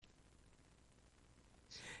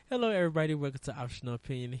Hello, everybody. Welcome to Optional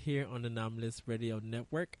Opinion here on the Anomalous Radio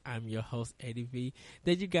Network. I'm your host, ADV.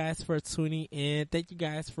 Thank you guys for tuning in. Thank you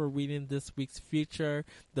guys for reading this week's feature,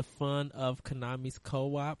 The Fun of Konami's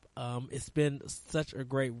Co-op. It's been such a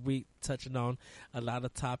great week touching on a lot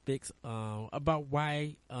of topics about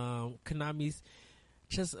why Konami's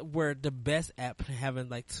just were the best at having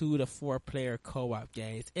like 2 to 4 player co-op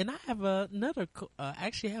games. And I have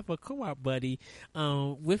actually have a co-op buddy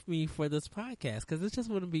with me for this podcast, because it just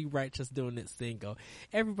wouldn't be right just doing it single.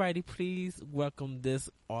 Everybody, please welcome this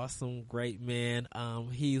awesome, great man.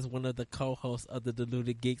 He's one of the co-hosts of the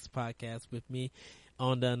Deluded Geeks podcast with me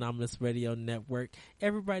on the Anomalous Radio Network.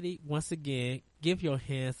 Everybody, once again, give your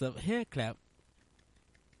hands up, hand clap.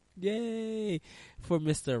 Yay for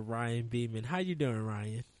Mr. Ryan Beeman. How you doing,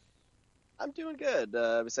 Ryan? I'm doing good.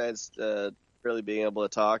 Besides really being able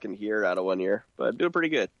to talk and hear out of one ear, but I'm doing pretty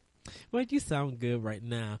good. Well, you sound good right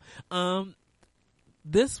now.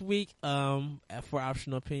 This week, for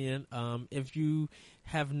Optional Opinion, if you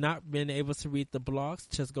have not been able to read the blogs,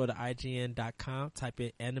 just go to IGN.com, type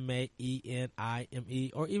in anime,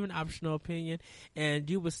 ENIME, or even Optional Opinion, and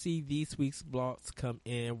you will see these week's blogs come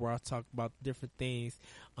in where I talk about different things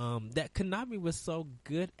that Konami was so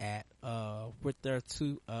good at with their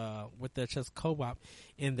just co-op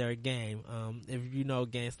in their game. If you know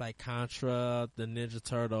games like Contra, the Ninja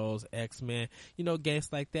Turtles, X-Men, games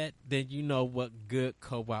like that, then you know what good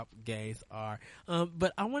co-op games are.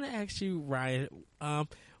 But I want to ask you, Ryan,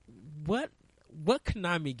 what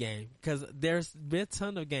Konami game? Because there's been a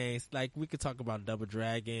ton of games. Like, we could talk about Double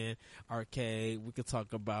Dragon Arcade. We could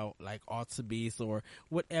talk about like Alter Beast or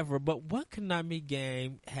whatever. But what Konami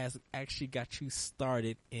game has actually got you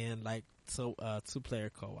started in like 2-player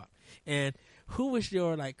co-op? And who was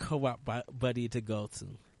your like co-op buddy to go to?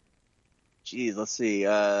 Jeez, let's see.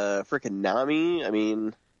 For Konami, I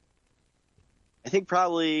mean, I think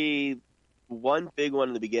probably one big one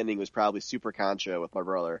in the beginning was probably Super Contra with my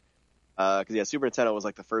brother. Because Super Nintendo was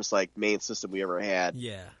like the first like main system we ever had.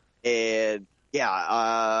 Yeah. And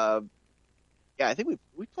I think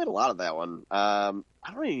we played a lot of that one. I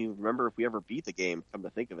don't even remember if we ever beat the game, come to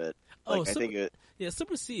think of it.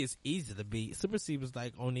 Super C is easy to beat. Super C was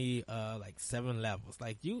like only like 7 levels.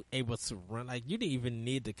 Like, you able to run, like, you didn't even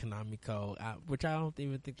need the Konami code, which I don't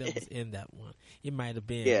even think that was in that one. It might have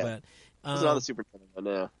been, but it was on the Super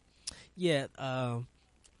Nintendo one, yeah.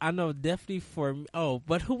 I know definitely for me. Oh,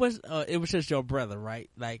 but who was? It was just your brother, right?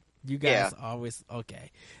 Like, you guys always okay.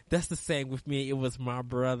 That's the same with me. It was my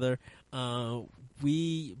brother. My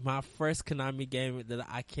first Konami game that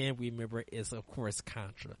I can remember is, of course,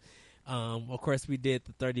 Contra. Of course, we did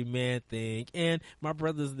the 30-man thing, and my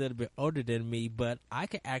brother's a little bit older than me, but I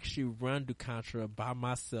could actually run to Contra by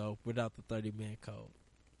myself without the 30-man code.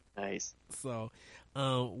 Nice. So,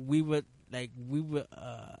 we would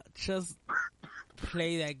just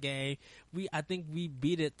play that game. I think we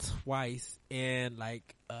beat it twice in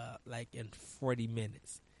like in 40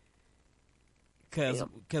 minutes. Cause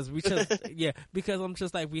we just because I'm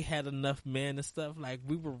just like, we had enough men and stuff. Like,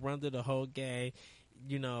 we would run through the whole game.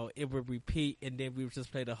 It would repeat, and then we would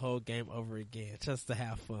just play the whole game over again just to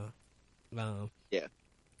have fun.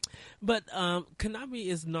 But Konami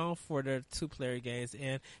is known for their 2-player games,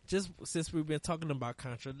 and just since we've been talking about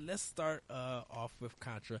Contra, let's start off with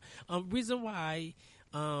Contra. Reason why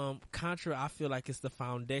Contra, I feel like, it's the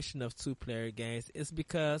foundation of 2-player games is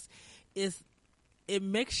because it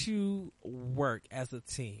makes you work as a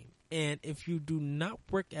team, and if you do not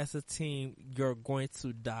work as a team, you're going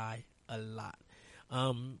to die a lot.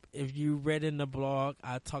 If you read in the blog,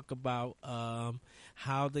 I talk about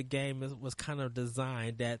how the game was kind of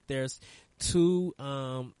designed, that there's 2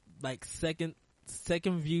 like second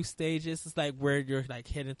view stages. It's like where you're like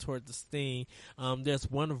heading toward the scene. There's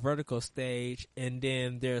 1 vertical stage, and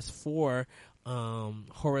then there's 4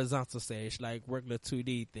 horizontal stage, like regular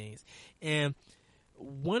 2D things. And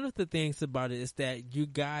one of the things about it is that you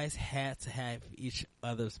guys had to have each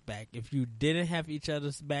other's back. If you didn't have each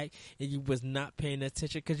other's back and you was not paying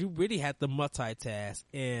attention, because you really had to multitask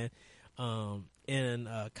in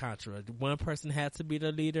Contra. One person had to be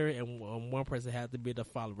the leader and one person had to be the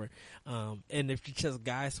follower. And if you just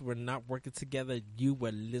guys were not working together, you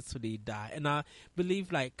would literally die. And I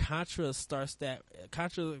believe like Contra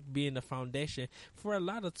being the foundation for a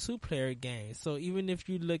lot of 2-player games. So even if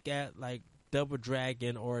you look at like Double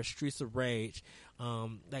Dragon or Streets of Rage,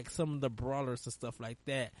 like some of the brawlers and stuff like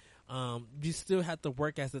that, you still have to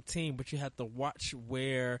work as a team, but you have to watch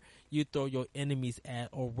where you throw your enemies at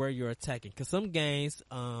or where you're attacking. Because some games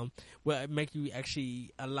will make you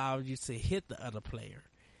actually allow you to hit the other player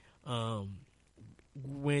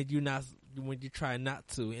when you're not when you try not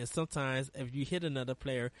to. And sometimes if you hit another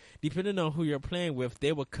player, depending on who you're playing with,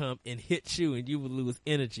 they will come and hit you, and you will lose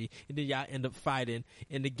energy, and then y'all end up fighting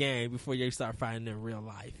in the game before you start fighting in real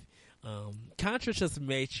life. Contra just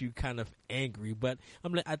made you kind of angry, but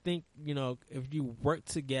I think if you work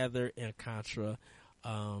together in Contra,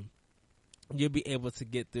 you'll be able to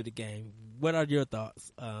get through the game. What are your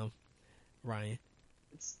thoughts, Ryan?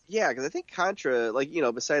 Because I think Contra,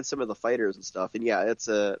 besides some of the fighters and stuff, and I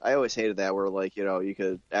always hated that where you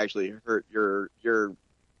could actually hurt your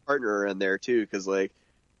partner in there too, because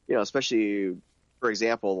especially for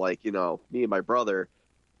example, me and my brother,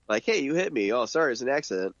 hey, you hit me, oh sorry, it's an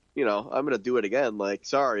accident, I'm gonna do it again,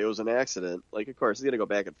 sorry, it was an accident, of course it's gonna go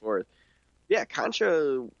back and forth. Yeah,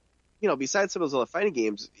 Contra, besides some of those other fighting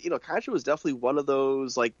games, Contra was definitely one of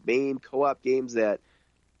those main co-op games that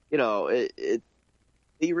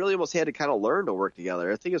you really almost had to kind of learn to work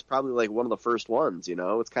together. I think it's probably one of the first ones.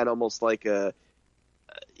 It's kind of almost like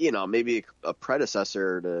maybe a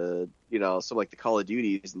predecessor to some the Call of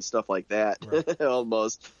Duties and stuff like that. Right.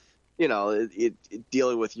 Almost,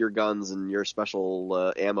 dealing with your guns and your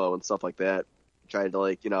special ammo and stuff like that. Trying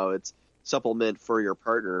to it's supplement for your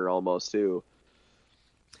partner almost too.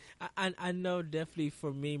 I know definitely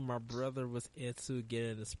for me, my brother was into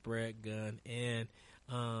getting a spread gun, and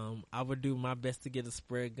I would do my best to get a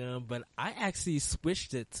spread gun, but I actually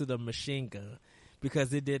switched it to the machine gun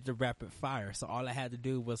because it did the rapid fire. So all I had to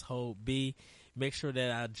do was hold B, make sure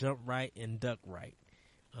that I jump right and duck right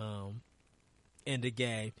in the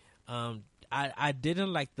game. I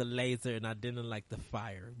didn't like the laser and I didn't like the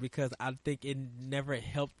fire because I think it never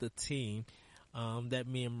helped the team that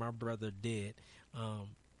me and my brother did,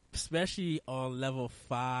 especially on level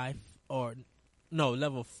 5 or no,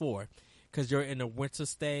 level 4. Because you're in the winter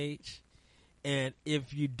stage, and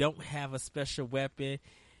if you don't have a special weapon,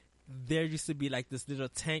 there used to be this little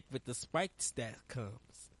tank with the spikes that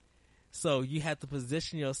comes. So you have to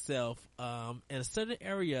position yourself in certain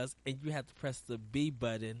areas, and you have to press the B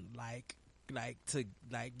button,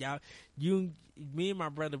 me and my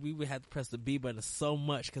brother, we would have to press the B button so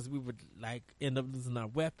much because we would end up losing our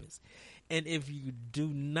weapons. And if you do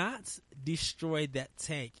not destroy that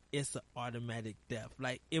tank, it's an automatic death.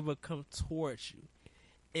 It will come towards you.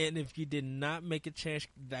 And if you did not make a change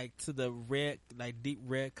to the red, deep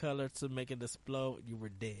red color to make it explode, you were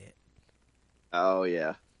dead. Oh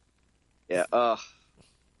yeah. Yeah.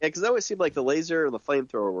 Because it always seemed like the laser and the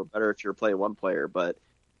flamethrower were better if you were playing one player, but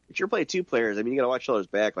if you're playing two players, you gotta watch each other's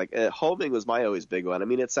back. Homing was my always big one.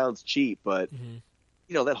 It sounds cheap, but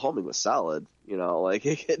that homing was solid. A lot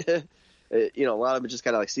of it just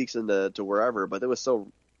kind of seeks into wherever, but it was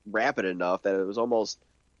so rapid enough that it was almost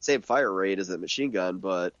same fire rate as a machine gun,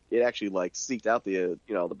 but it actually seeked out the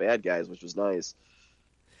the bad guys, which was nice.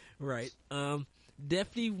 Right.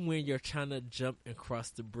 Definitely when you're trying to jump and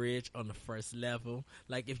cross the bridge on the first level,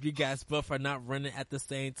 if you guys both are not running at the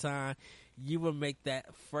same time, you will make that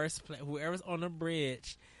first play, whoever's on the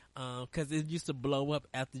bridge, because it used to blow up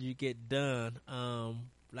after you get done,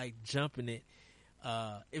 jumping it.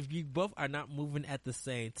 If you both are not moving at the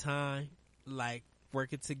same time,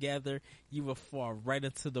 working together, you will fall right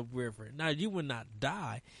into the river. Now, you will not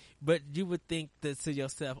die, but you would think that to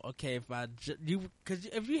yourself, okay, because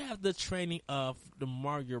if you have the training of the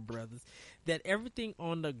Mario Brothers, that everything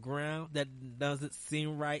on the ground that doesn't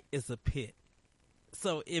seem right is a pit.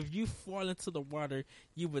 So if you fall into the water,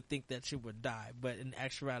 you would think that you would die, but in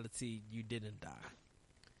actuality, you didn't die.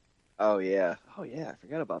 Oh yeah, I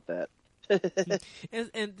forgot about that.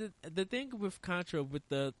 and the thing with Contra, with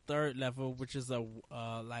the third level, which is a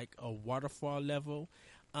waterfall level,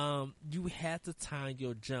 you had to time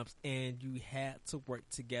your jumps and you had to work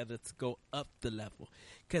together to go up the level.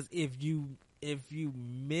 Because if you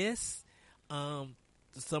miss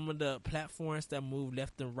some of the platforms that move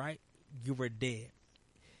left and right, you were dead.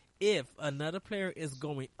 If another player is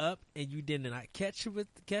going up and you did not catch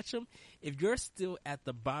him, if you're still at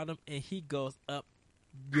the bottom and he goes up,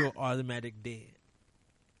 you're automatic dead.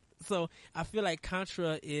 So I feel like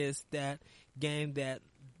Contra is that game that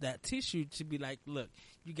teaches you to be look,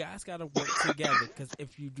 you guys got to work together, because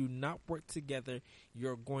if you do not work together,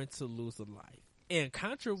 you're going to lose a life. And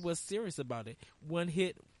Contra was serious about it. One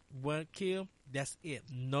hit, one kill, that's it.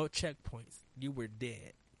 No checkpoints. You were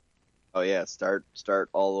dead. Oh yeah, start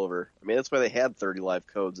all over. That's why they had 30 life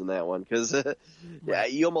codes in that one, because yeah,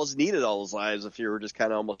 you almost needed all those lives if you were just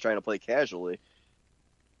kind of almost trying to play casually.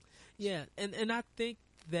 Yeah, and I think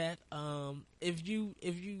that if you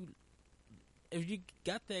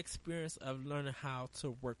got the experience of learning how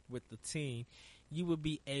to work with the team, you would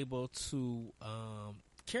be able to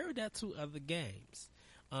carry that to other games.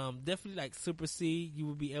 Definitely like Super C, you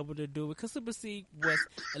would be able to do it because Super C was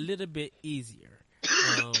a little bit easier.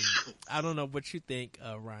 I don't know what you think,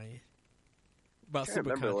 Ryan, about I Super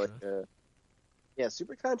remember, Contra. yeah,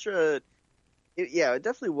 Super Contra. It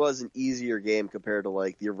definitely was an easier game compared to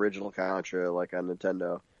like the original Contra, like on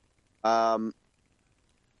Nintendo. Um,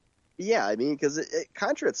 yeah, I mean, because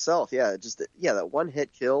Contra itself, that one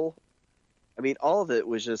hit kill. I mean, all of it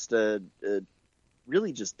was just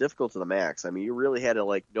really just difficult to the max. I mean, you really had to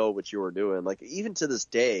like know what you were doing. Like even to this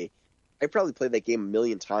day, I probably played that game a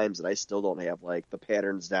million times and I still don't have like the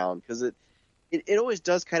patterns down because it always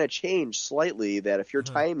does kind of change slightly. That if your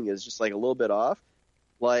Uh-huh. timing is just like a little bit off,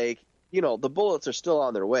 like the bullets are still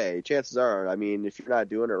on their way. Chances are, I mean, if you're not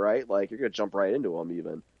doing it right, like you're gonna jump right into them.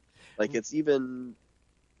 Even like it's even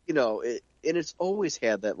and it's always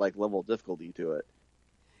had that like level of difficulty to it.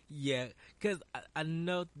 Yeah, because I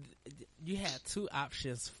know you had two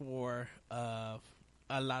options for a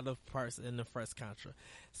lot of parts in the first Contra.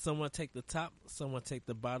 Someone take the top, someone take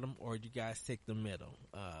the bottom, or you guys take the middle.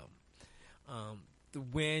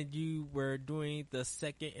 When you were doing the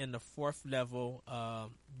second and the fourth level,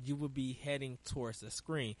 you would be heading towards the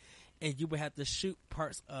screen, and you would have to shoot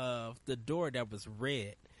parts of the door that was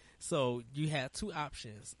red. So you had two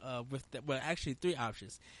options. Actually, three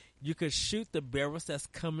options. You could shoot the barrels that's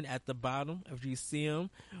coming at the bottom if you see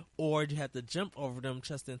them, or you have to jump over them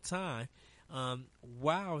just in time.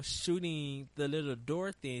 While shooting the little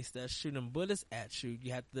door things that's shooting bullets at you,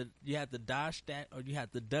 you have to dodge that, or you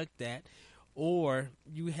have to duck that, or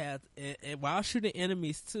you had and while shooting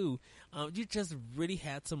enemies too. You just really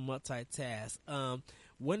had to multitask.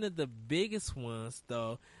 One of the biggest ones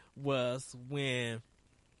though was when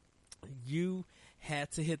you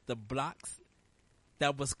had to hit the blocks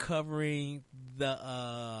that was covering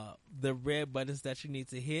the red buttons that you need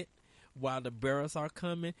to hit while the barrels are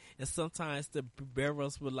coming, and sometimes the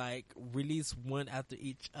barrels would like release one after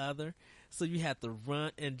each other, so you have to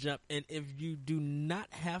run and jump, and if you do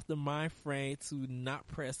not have the mind frame to not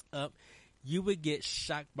press up, you would get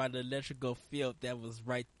shocked by the electrical field that was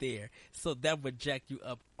right there, so that would jack you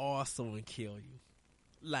up also and kill you.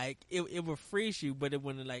 Like it would freeze you, but it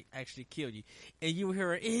wouldn't like actually kill you, and you would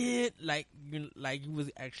hear it like you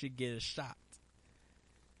was actually getting shot.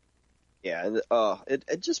 Yeah, and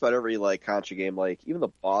it just about every like Contra game, like even the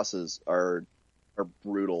bosses are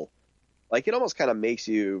brutal. Like it almost kind of makes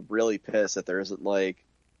you really pissed that there isn't like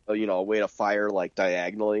a way to fire like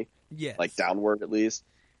diagonally, like Yes. downward at least.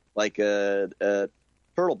 Like a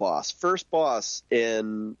turtle boss, first boss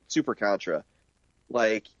in Super Contra.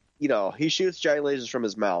 Like he shoots giant lasers from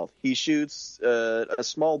his mouth. He shoots a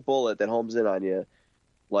small bullet that homes in on you,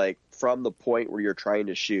 like from the point where you're trying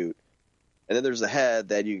to shoot. And then there's a head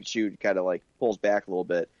that you can shoot, kind of like pulls back a little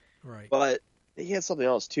bit. Right. But he had something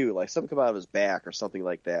else too, like something come out of his back or something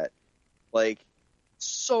like that. Like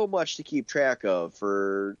so much to keep track of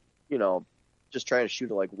for just trying to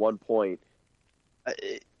shoot at like one point.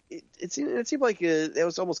 It seemed like it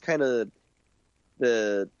was almost kind of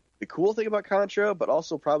the cool thing about Contra, but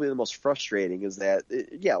also probably the most frustrating is that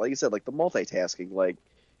like you said, like the multitasking, like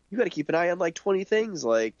you got to keep an eye on like 20 things,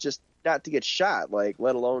 like just not to get shot, like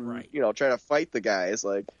let alone Right. trying to fight the guys,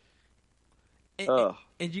 like And, and, oh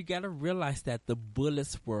and you gotta realize that the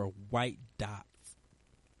bullets were white dots.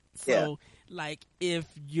 yeah, So, like, if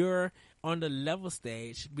you're on the level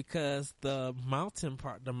stage, because the mountain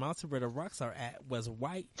where the rocks are at, was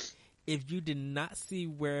white, if you did not see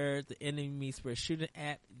where the enemies were shooting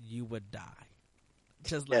at, you would die.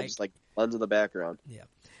 just like blends in the background. Yeah.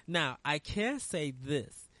 Now, I can say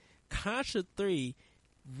this. Contra 3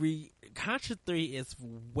 Contra 3 is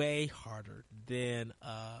way harder than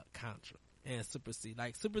Contra and Super C.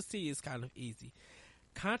 Like Super C is kind of easy.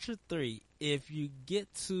 Contra 3, if you get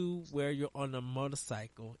to where you're on a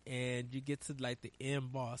motorcycle and you get to like the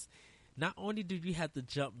end boss, not only do you have to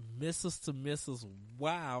jump missiles to missiles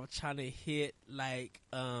while trying to hit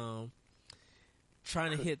the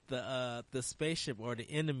spaceship or the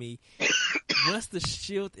enemy. Once the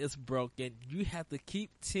shield is broken, you have to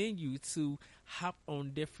continue to hop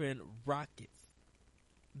on different rockets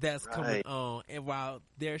that's coming Right. on, and while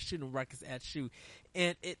they're shooting rockets at you,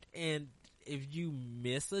 and if you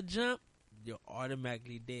miss a jump, you're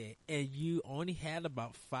automatically dead, and you only had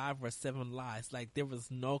about 5 or 7 lives. Like there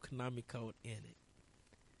was no Konami code in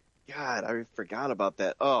it. God, I forgot about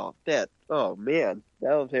that. Oh man,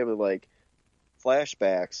 that was having like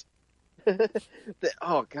flashbacks.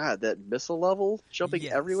 Oh god, that missile level jumping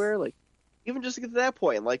Yes, everywhere, like even just to get to that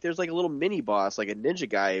point, like there's like a little mini boss, like a ninja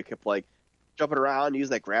guy who kept like jumping around,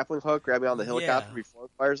 using that grappling hook, grabbing on the yeah, helicopter before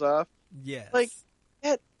it fires off. Like yes,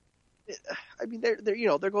 that, I mean,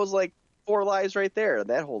 there goes like 4 lives right there in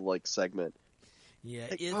that whole like segment. Yeah,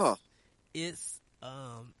 Like, it's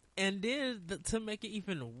and then to make it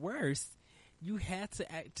even worse, you had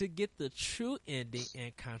to get the true ending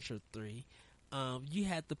in Contra 3. You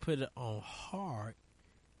had to put it on hard,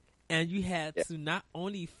 and you had yeah. to not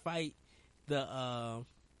only fight the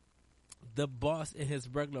boss in his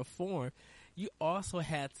regular form, you also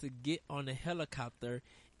had to get on a helicopter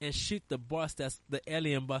and shoot the boss, that's the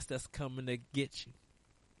alien boss that's coming to get you.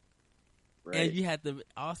 Right. And you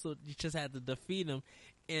just had to defeat him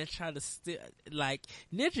and try to still, like,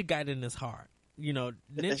 Ninja Gaiden is hard. You know,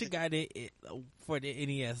 Ninja Gaiden for the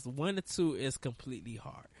NES 1 and 2 is completely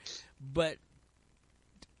hard, but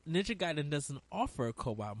Ninja Gaiden doesn't offer a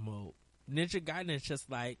co-op mode. Ninja Gaiden is just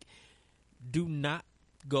like, do not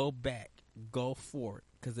go back, go forward.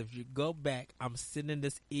 Because if you go back, I'm sending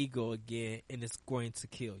this ego again, and it's going to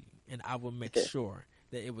kill you. And I will make sure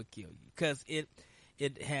that it will kill you. Because it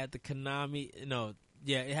had the Konami,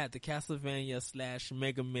 it had the Castlevania /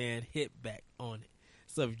 Mega Man hit back on it.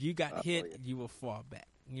 So if you got hit, you will fall back.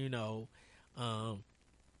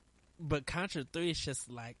 But Contra 3 is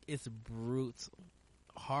just like, it's brutal.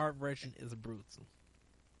 Hard version is brutal.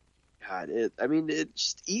 God,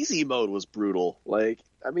 just easy mode was brutal. Like,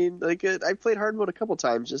 I played hard mode a couple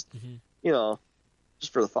times just,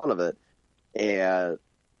 just for the fun of it. And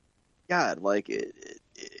God, like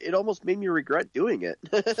it almost made me regret doing it.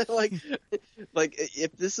 like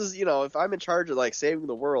if this is, if I'm in charge of like saving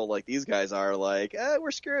the world, like these guys are, like,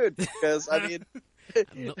 we're screwed because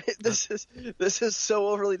this is so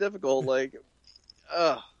overly difficult. Like,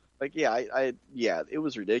 it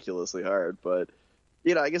was ridiculously hard, but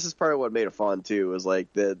I guess it's part of what made it fun too. Was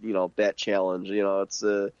like that challenge. It's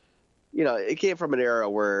it came from an era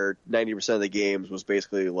where 90% of the games was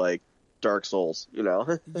basically like Dark Souls.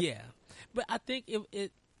 Yeah, but I think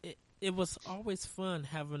it was always fun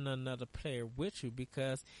having another player with you,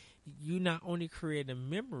 because you not only creating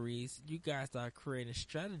memories, you guys are creating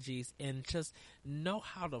strategies and just know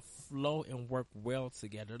how to flow and work well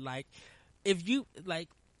together. Like, if you like,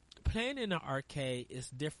 playing in an arcade is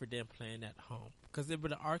different than playing at home, because in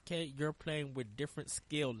the arcade you're playing with different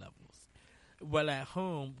skill levels. Well, at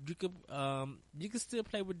home you can still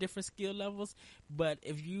play with different skill levels, but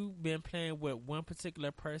if you've been playing with one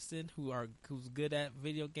particular person who's good at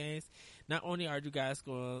video games, not only are you guys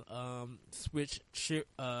going to switch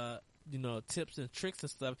tips and tricks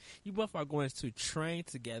and stuff, you both are going to train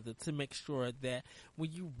together to make sure that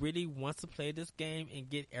when you really want to play this game and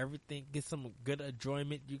get some good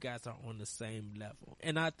enjoyment, you guys are on the same level.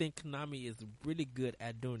 And I think Konami is really good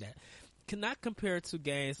at doing that. Cannot compare it to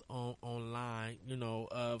games online,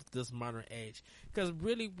 of this modern age. Because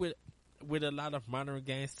really, with a lot of modern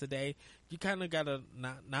games today, you kind of gotta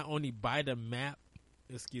not only buy the map,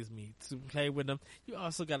 to play with them, you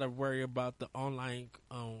also gotta worry about the online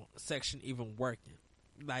section even working.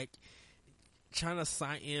 Like, trying to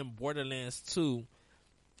sign in Borderlands 2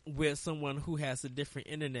 with someone who has a different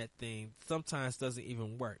internet thing sometimes doesn't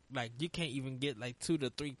even work. Like, you can't even get like 2 to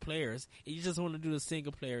 3 players, and you just want to do the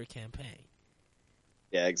single player campaign.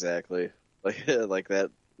 Yeah, exactly. Like that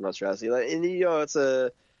monstrosity. And it's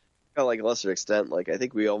a kind of like a lesser extent. Like, I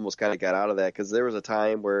think we almost kind of got out of that because there was a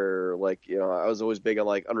time where, like, I was always big on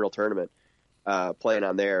like Unreal Tournament, playing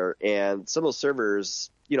on there, and some of those servers,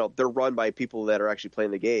 they're run by people that are actually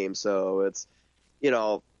playing the game. So it's,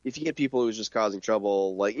 if you get people who's just causing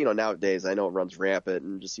trouble, like, nowadays, I know it runs rampant,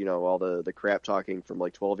 and just, all the crap talking from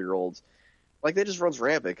like 12-year-olds, like, that just runs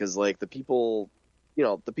rampant because, like, the people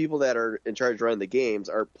that are in charge of running the games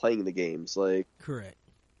are playing the games. Like, correct.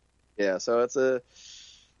 Yeah. So it's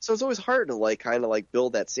always hard to like kind of like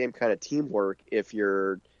build that same kind of teamwork if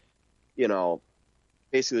you're,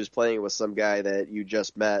 basically just playing with some guy that you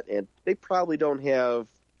just met and they probably don't have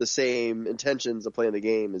the same intentions of playing the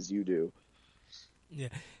game as you do. Yeah.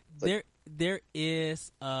 There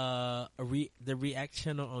is the React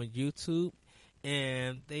channel on YouTube,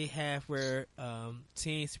 and they have where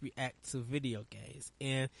teens react to video games,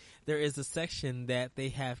 and there is a section that they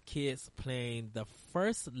have kids playing the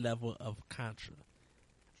first level of Contra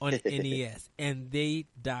on NES, and they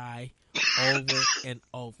die over and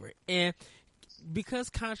over. And because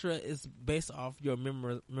Contra is based off your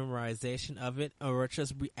memorization of it, or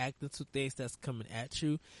just reacting to things that's coming at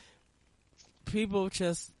you, people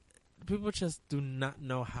just do not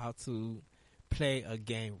know how to play a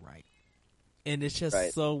game right. And it's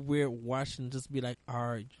just so weird watching just be like,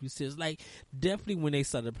 are you serious? Like, definitely when they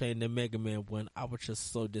started playing the Mega Man 1, I was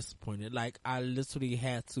just so disappointed. Like, I literally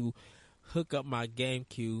had to hook up my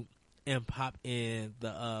GameCube and pop in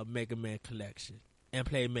the Mega Man collection and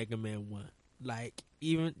play Mega Man 1. Like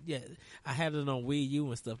even I had it on Wii U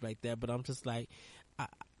and stuff like that, but I'm just like,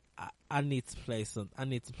 I need to play I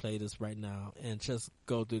need to play this right now and just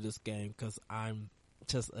go through this game because I'm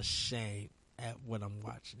just ashamed at what I'm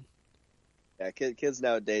watching. Yeah, kids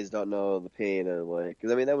nowadays don't know the pain of like,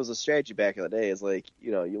 because I mean that was a strategy back in the day. Is like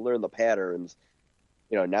you learn the patterns.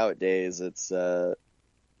 Nowadays it's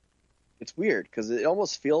weird because it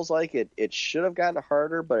almost feels like it should have gotten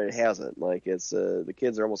harder, but it hasn't. Like it's the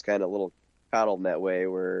kids are almost kind of a little coddled in that way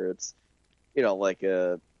where it's like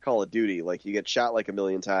a Call of Duty, like you get shot like a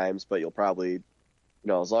million times, but you'll probably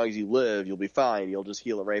as long as you live, you'll be fine. You'll just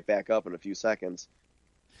heal it right back up in a few seconds.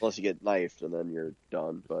 Unless you get knifed and then you're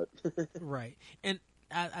done. But right, and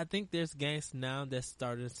I think there's games now that's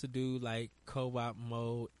starting to do like co-op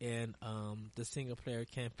mode and the single player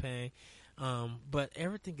campaign, but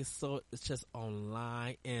everything is it's just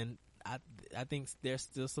online, and I think there's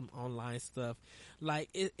still some online stuff. Like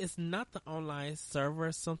it's not the online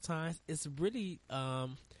server. Sometimes it's really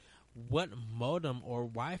what modem or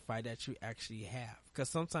Wi-Fi that you actually have, because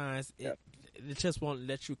sometimes it just won't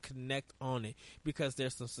let you connect on it because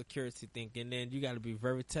there's some security thing, and then you got to be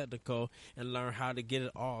very technical and learn how to get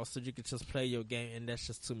it all so you can just play your game, and that's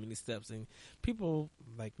just too many steps, and people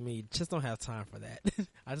like me just don't have time for that.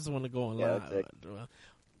 I just want to go online.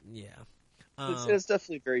 It's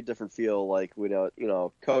definitely a very different feel, like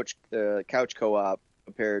couch co-op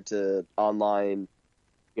compared to online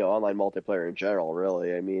online multiplayer in general.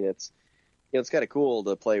 Really, I mean it's kind of cool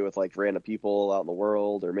to play with like random people out in the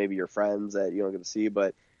world, or maybe your friends that you don't get to see.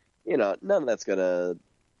 But none of that's gonna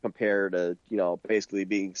compare to basically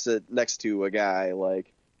being sit next to a guy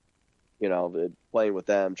like playing with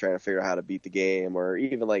them, trying to figure out how to beat the game, or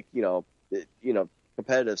even like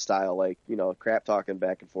competitive style, like crap talking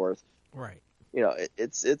back and forth. Right.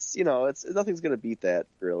 It's nothing's gonna beat that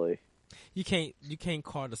really. You can't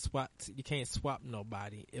call the SWAT. You can't swap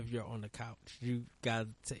nobody if you're on the couch. You got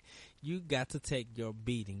to take your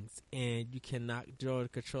beatings, and you cannot draw the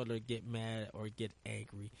controller, get mad or get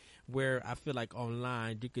angry. Where I feel like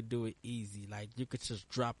online you could do it easy. Like you could just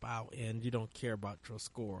drop out and you don't care about your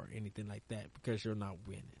score or anything like that because you're not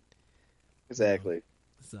winning. Exactly.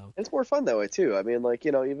 So it's more fun that way too. I mean, like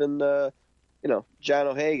even John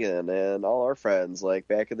O'Hagan and all our friends, like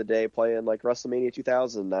back in the day playing like WrestleMania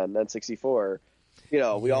 2000 on N64. We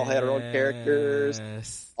all had our own characters,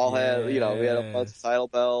 had, we had a bunch of title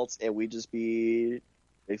belts, and we'd just be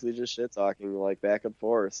basically just shit talking like back and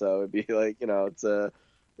forth. So it'd be like, it's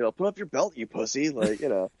put up your belt, you pussy, like,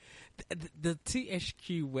 The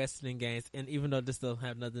THQ wrestling games, and even though this don't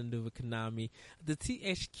have nothing to do with Konami, the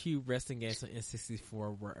THQ wrestling games on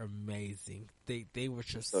N64 were amazing. They were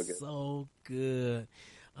just so good.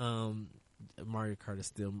 Mario Kart is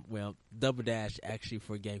still, Double Dash actually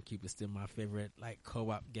for GameCube is still my favorite like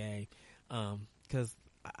co-op game, because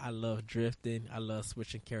I love drifting, I love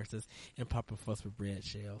switching characters and popping fuss with bread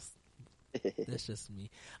shells. That's just me.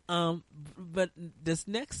 But this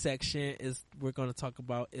next section we're going to talk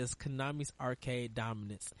about is Konami's arcade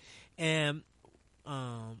dominance, and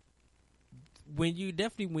when you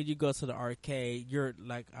go to the arcade, you're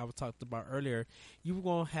like I was talked about earlier, you're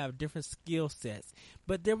going to have different skill sets.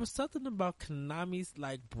 But there was something about Konami's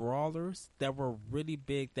like brawlers that were really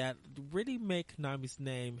big that really made Konami's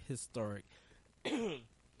name historic.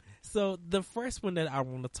 So the first one that I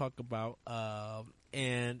want to talk about,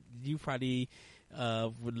 and you probably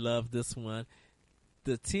would love this one,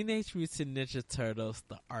 the Teenage Mutant Ninja Turtles,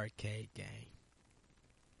 the arcade game.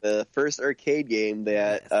 The first arcade game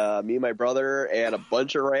that me and my brother and a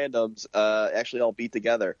bunch of randoms actually all beat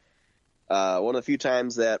together. One of the few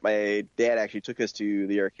times that my dad actually took us to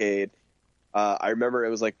the arcade, I remember it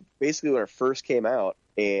was like basically when it first came out,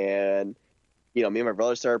 and me and my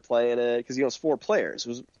brother started playing it because it was 4 players. It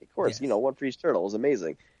was, of course, one for each turtle. It was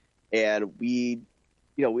amazing, and we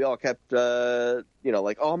all kept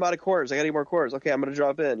like, oh, I'm out of quarters. I got to get more quarters. Okay, I'm gonna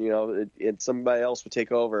drop in. And somebody else would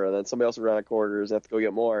take over, and then somebody else would run out of quarters and have to go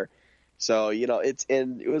get more. So it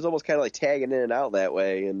was almost kind of like tagging in and out that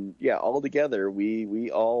way. And yeah, all together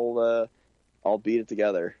we all beat it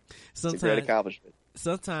together. Sometimes, it's a great accomplishment.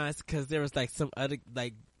 Sometimes because there was like some other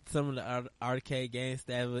some of the arcade games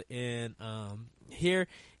that were in here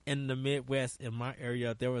in the Midwest, in my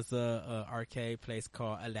area, there was a arcade place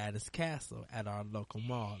called Aladdin's Castle at our local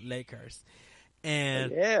mall, Lakehurst,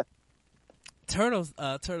 and Turtles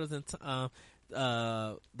and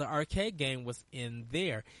the arcade game was in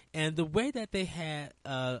there, and the way that they had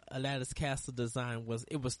Aladdin's Castle design was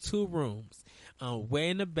it was 2 rooms. Way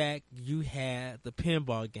in the back you had the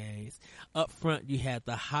pinball games. Up front you had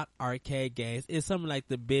the hot arcade games. It's something like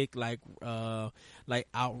the big like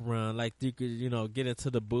Outrun, like you could get into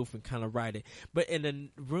the booth and kind of ride it. But in the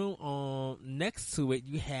room on next to it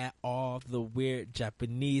you had all the weird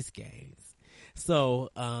Japanese games. So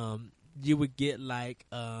you would get like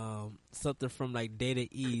something from like Data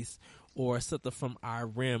East or something from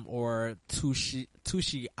Irem or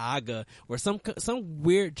Tushi Aga or some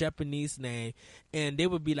weird Japanese name, and they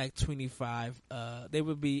would be like 25. They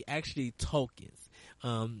would be actually tokens,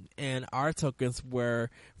 and our tokens were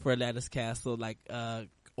for Aladdin's Castle like a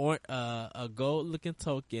gold looking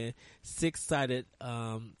token, 6-sided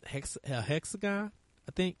hexagon.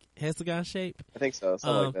 I think hexagon shape. I think so,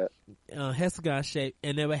 something like that. Hexagon shape,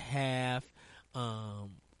 and it would have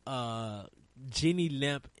genie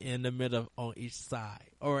lamp in the middle on each side,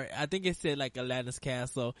 or I think it said like Aladdin's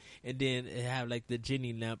Castle, and then it have like the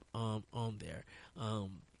genie lamp on there.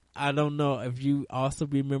 I don't know if you also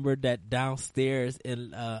remember that downstairs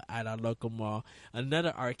in at our local mall,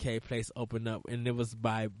 another arcade place opened up, and it was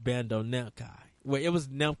by Bandai Namco. Well, it was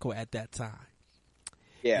Namco at that time.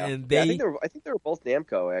 Yeah, and I think they were both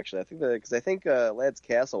Namco actually. I think because Aladdin's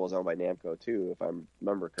Castle was owned by Namco too, if I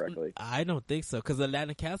remember correctly. I don't think so, because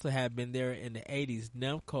Aladdin Castle had been there in the 80s.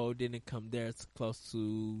 Namco didn't come there. It's close to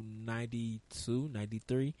 92,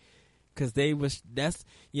 93. Because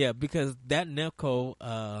because that Namco.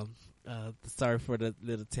 Sorry for the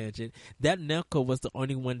little tangent. That Namco was the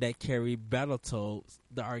only one that carried Battletoads,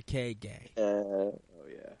 the arcade game.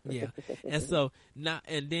 Yeah, and so now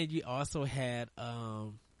and then you also had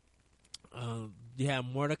Mortal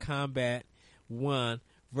Kombat 1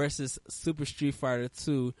 versus Super Street Fighter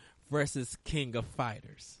 2 versus King of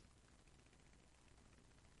Fighters.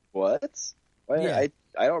 What? Yeah.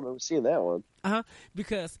 I don't remember seeing that one.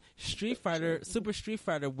 Because Super Street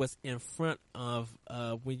Fighter was in front of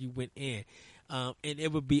when you went in. And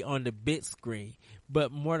it would be on the big screen, but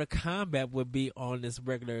Mortal Kombat would be on this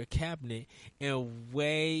regular cabinet, and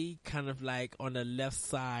way kind of like on the left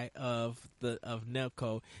side of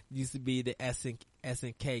Namco used to be the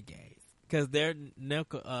SNK games, because their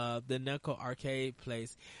Namco, the Namco arcade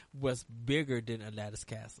place was bigger than Aladdin's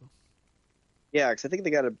Castle. Yeah, because I think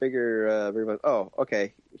they got a bigger. Oh,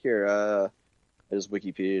 okay. Here, I just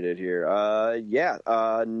Wikipedia'd it here.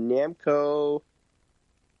 Namco.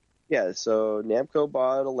 Yeah, so Namco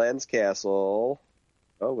bought Aladdin's Castle.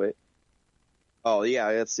 Oh, wait. Oh,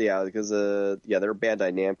 yeah, because they were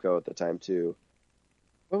Bandai Namco at the time, too.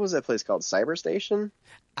 What was that place called? Cyberstation?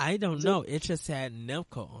 I don't know. It just had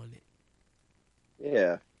Namco on it.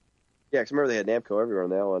 Yeah. Yeah, because remember they had Namco everywhere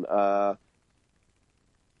on that one.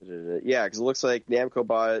 Yeah, because it looks like Namco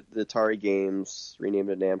bought the Atari games, renamed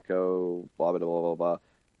it Namco, blah, blah, blah, blah,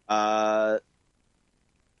 blah.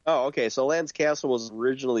 Oh, okay. So Aladdin's Castle was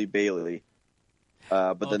originally Bailey,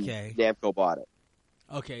 but then Namco bought it.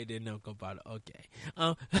 Okay, then Namco bought it. Okay.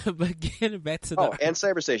 But getting back to the and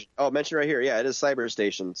Cyberstation. Oh, mentioned right here. Yeah, it is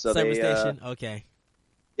Cyberstation. So Cyberstation. Okay.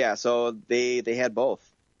 Yeah, so they had both.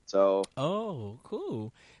 So. Oh,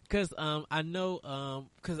 cool. Because I know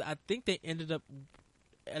because I think they ended up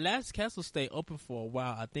Aladdin's Castle stayed open for a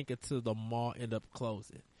while. I think until the mall ended up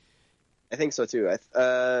closing. I think so too.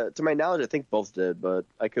 To my knowledge, I think both did, but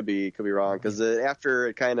I could be wrong because after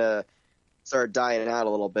it kind of started dying out a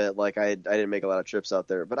little bit, like I didn't make a lot of trips out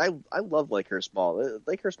there. But I love Lakehurst Mall.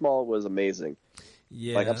 Lakehurst Mall was amazing.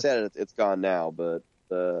 Yeah, like I'm sad it's gone now, but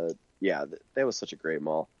that was such a great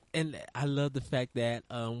mall. And I love the fact that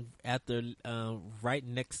after right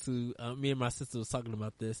next to me and my sister was talking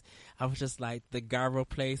about this, I was just like the Gyro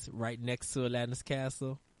place right next to Aladdin's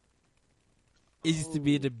Castle. It used to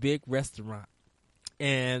be the big restaurant,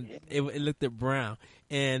 and it looked at brown,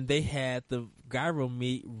 and they had the gyro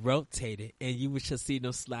meat rotated, and you would just see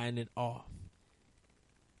them sliding it off.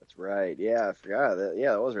 That's right. Yeah, I forgot that.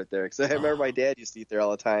 Yeah, it was right there. Because I remember my dad used to eat there all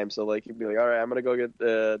the time. So like he'd be like, "All right, I'm gonna go get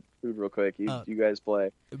food real quick. You guys play."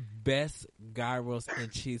 Best gyros and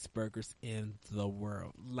cheeseburgers in the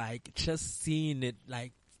world. Like just seeing it,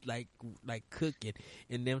 like cooking,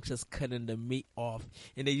 and them just cutting the meat off,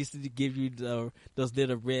 and they used to give you those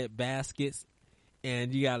little red baskets,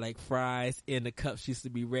 and you got like fries, and the cups used to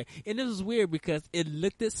be red, and it was weird because it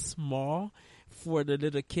looked small for the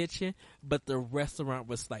little kitchen, but the restaurant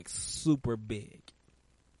was like super big.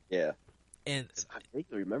 Yeah, and I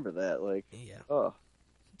vaguely remember that. Like, yeah. Oh,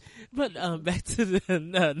 but back to the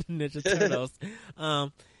Ninja Turtles.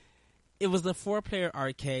 it was a 4-player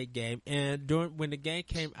arcade game, and when the game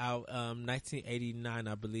came out, 1989,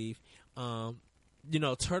 I believe.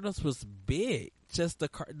 Turtles was big. Just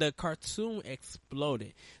the cartoon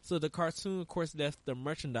exploded. So the cartoon, of course, left the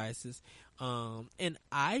merchandises. And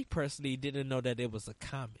I personally didn't know that it was a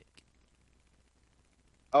comic.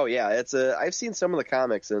 Oh yeah, I've seen some of the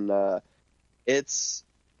comics, and it's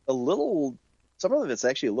a little. Some of it's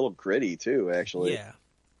actually a little gritty too. Actually, yeah.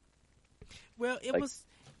 Well,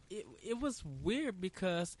 it was weird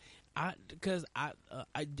because I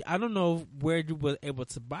don't know where you were able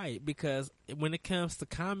to buy it, because when it comes to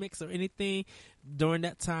comics or anything during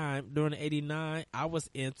that time, during the 89, I was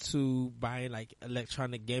into buying like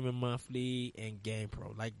Electronic Gaming Monthly and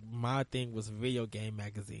GamePro. Like my thing was video game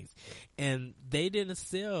magazines, and they didn't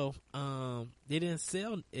sell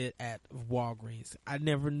it at Walgreens. I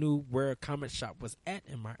never knew where a comic shop was at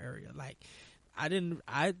in my area. Like I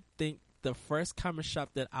think the first comic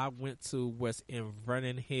shop that I went to was in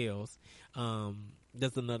Vernon Hills.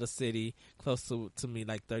 There's another city close to me,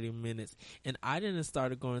 like 30 minutes. And I didn't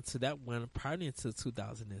start going to that one probably until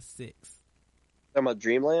 2006. Talking about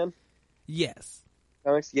Dreamland? Yes.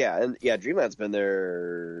 Comics? Yeah, and yeah, Dreamland's been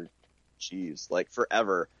there, like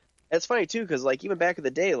forever. And it's funny too, because like even back in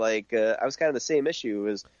the day, like I was kind of the same issue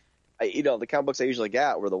as, the comic books I usually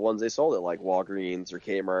got were the ones they sold at like Walgreens or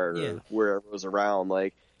Kmart or wherever it was around.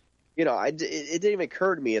 Like, it didn't even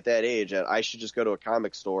occur to me at that age that I should just go to a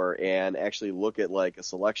comic store and actually look at like a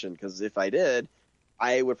selection. Because if I did,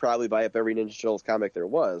 I would probably buy up every Ninja Turtles comic there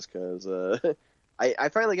was. Because I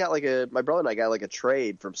finally got my brother and I got like a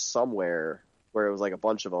trade from somewhere where it was like a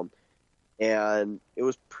bunch of them, and it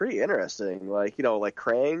was pretty interesting. Like like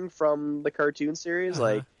Krang from the cartoon series,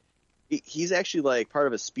 like he's actually like part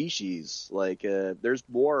of a species. Like there's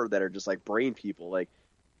more that are just like brain people, like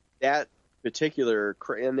that particular,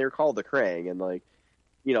 and they're called the Krang, and like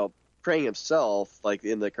Krang himself, like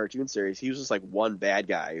in the cartoon series, he was just like one bad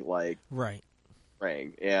guy, like right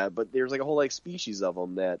Krang. Yeah, but there's like a whole like species of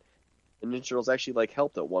them that the Ninja Turtles actually like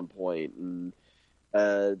helped at one point, and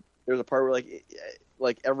there's a part where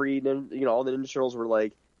like every all the Ninja Turtles were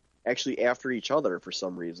like actually after each other for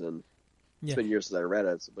some reason. It's been years since I read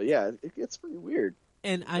it, but yeah, it's pretty weird.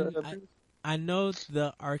 And I know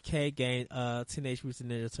the arcade game, Teenage Mutant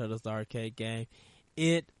Ninja Turtles, the arcade game.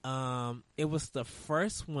 It was the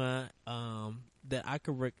first one that I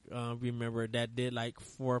could remember that did like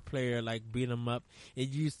 4-player like beat 'em up. It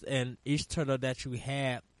used, and each turtle that you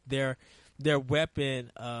had, their weapon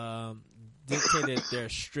dictated their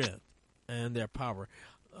strength and their power.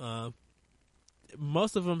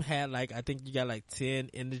 Most of them had like, I think you got like 10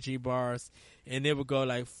 energy bars, and it would go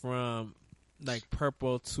like from like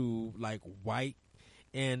purple to like white,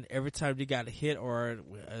 and every time you got a hit or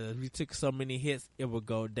you took so many hits, it would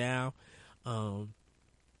go down.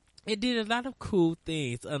 It did a lot of cool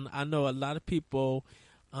things, and I know a lot of people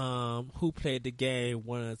who played the game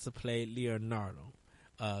wanted to play Leonardo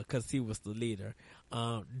because he was the leader.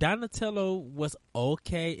 Donatello was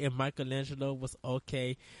okay, and Michelangelo was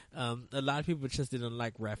okay. A lot of people just didn't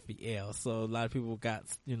like Raphael, so a lot of people got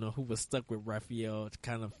who was stuck with Raphael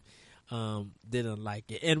kind of didn't like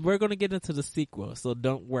it. And we're gonna get into the sequel, so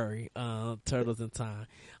don't worry. Turtles in Time.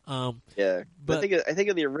 Yeah, but I think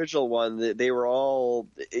in the original one, they were all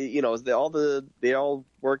they all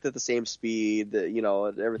worked at the same speed,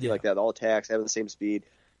 and everything like that. All attacks having the same speed,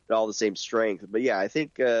 all the same strength. But yeah, I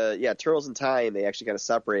think Turtles in Time, they actually kind of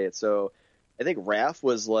separated. So I think Raph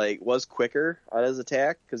was quicker on his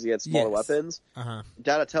attack because he had smaller weapons.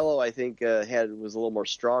 Donatello, I think, was a little more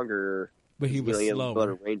stronger, but he was slower. He had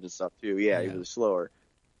better range and stuff too. Yeah, he was slower.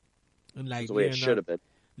 And like the way it should have been.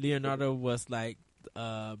 Leonardo was like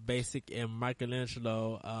basic, and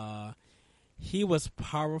Michelangelo, he was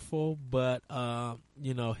powerful, but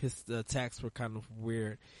his attacks were kind of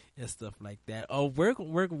weird and stuff like that. Oh,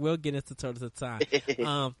 we'll get into Turtles in Time.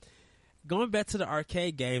 Going back to the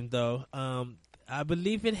arcade game though, I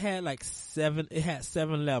believe it had like 7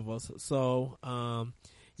 levels. So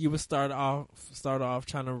you would start off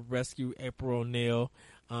trying to rescue April O'Neil,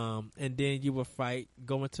 and then you would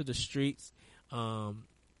go into the streets.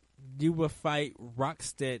 You would fight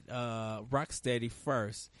Rocksteady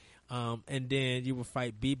first, and then you would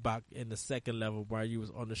fight Bebop in the second level while you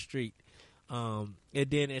was on the street. And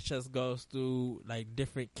then it just goes through like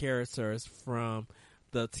different characters from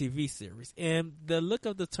the TV series, and the look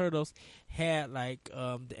of the Turtles had like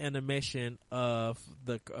the animation of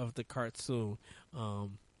the cartoon.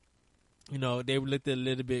 They looked a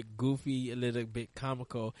little bit goofy, a little bit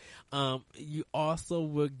comical. You also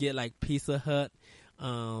would get like Pizza Hut.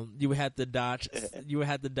 You would have to dodge. You would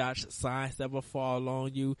have to dodge signs that would fall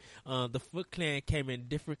on you. The Foot Clan came in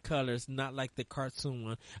different colors, not like the cartoon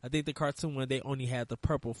one. I think the cartoon one they only had the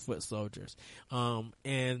purple foot soldiers.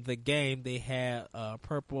 And the game they had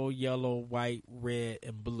purple, yellow, white, red,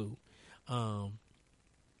 and blue.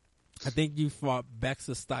 I think you fought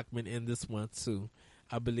Baxter Stockman in this one too.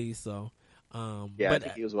 I believe so. Yeah, I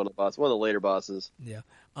think he was one of the bosses, one of the later bosses. Yeah.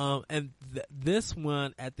 And this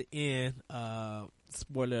one at the end,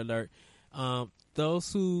 spoiler alert,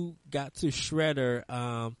 those who got to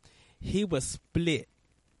Shredder, he was split.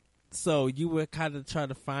 So you would kind of try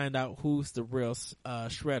to find out who's the real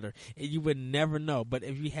Shredder, and you would never know. But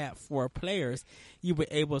if you had 4 players, you were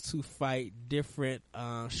able to fight different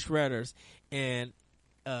Shredders, and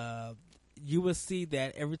you will see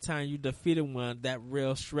that every time you defeated one, that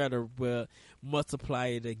real Shredder will multiply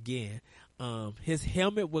it again. His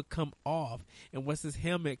helmet would come off, and once his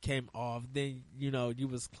helmet came off, then you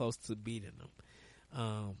was close to beating him.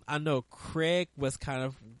 I know Crane was kind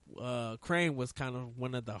of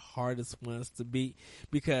one of the hardest ones to beat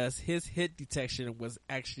because his hit detection was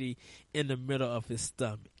actually in the middle of his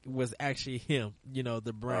stomach. It was actually him,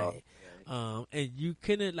 the brain. And you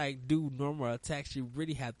couldn't do normal attacks. You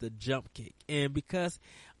really had to jump kick. And because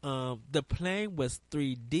the plane was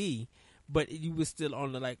 3D, but you was still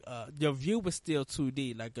on your view was still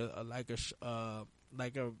 2D, like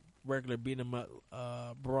a regular beat 'em up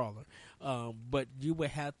brawler. But you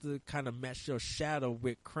would have to kind of match your shadow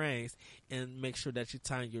with Crane's and make sure that you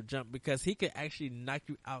time your jump because he could actually knock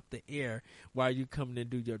you out the air while you coming and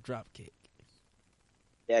do your drop kick.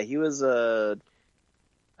 Yeah, he was I'm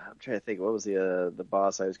trying to think, what was the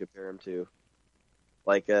boss I was comparing him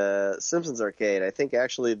to? Simpsons Arcade. I think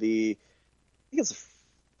actually it's the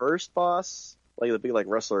first boss, the big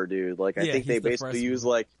wrestler dude. I think they basically use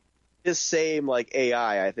his same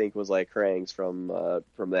AI. I think was Krang's from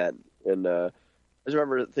that. And I just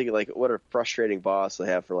remember thinking what a frustrating boss to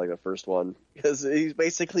have for the first one because he's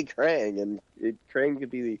basically Krang, and Krang could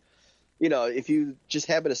be if you just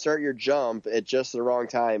happen to start your jump at just the wrong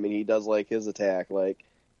time and he does his attack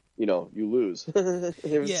you lose.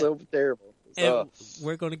 It was so terrible. And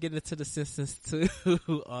we're going to get into the Simpsons too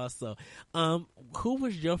also. Who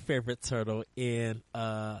was your favorite turtle in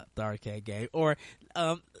the arcade game? Or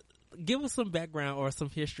give us some background or some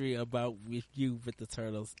history about you with the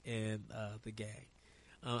turtles in the game.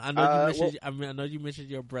 I know you mentioned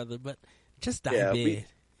your brother, but just dive in.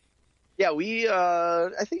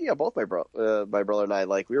 I think both my brother and I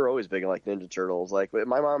we were always big on Ninja Turtles.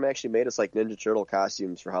 My mom actually made us Ninja Turtle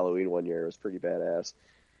costumes for Halloween one year. It was pretty badass.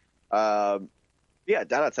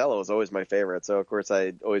 Donatello was always my favorite. So of course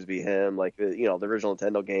I'd always be him. The original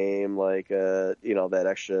Nintendo game. That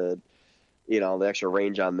extra, the extra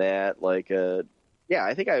range on that.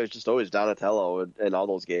 I think I was just always Donatello in all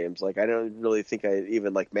those games. I don't really think it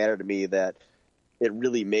even mattered to me that it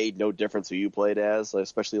really made no difference who you played as,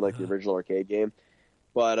 especially the original arcade game.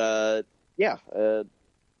 But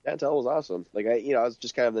Donatello was awesome. I was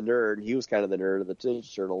just kind of the nerd, and he was kind of the nerd of the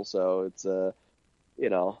Ninja Turtles, so it's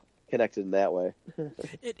connected in that way.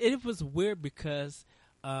 It was weird because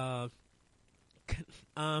since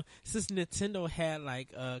Nintendo had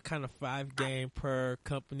kind of 5 game per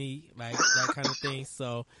company, that kind of thing,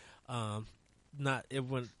 so it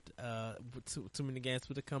wouldn't too many games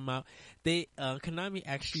would have come out. They Konami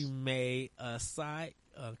actually made a side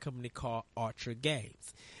company called Ultra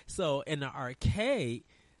Games. So in the arcade,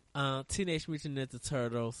 Teenage Mutant Ninja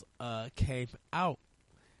Turtles came out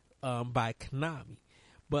by Konami,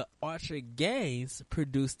 but Ultra Games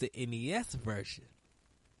produced the NES version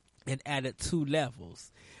and added 2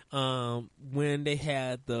 levels. When they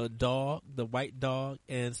had the white dog,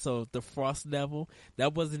 and so the Frost level,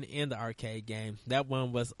 that wasn't in the arcade game. That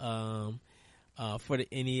one was for the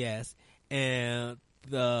NES. And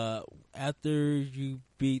after you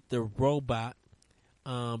beat the robot,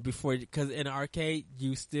 because in the arcade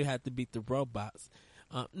you still had to beat the robots.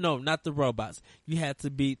 No, not the robots. You had to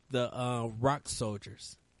beat the rock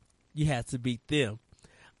soldiers. You had to beat them.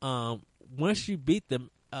 Once you beat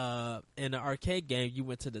them, in the arcade game, you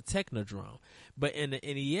went to the Technodrome, but in the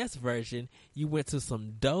NES version, you went to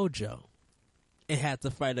some dojo and had to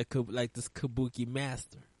fight this Kabuki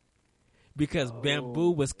master because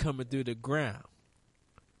Bamboo was coming through the ground.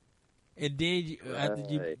 And then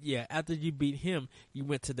after you beat him, you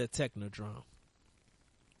went to the Technodrome.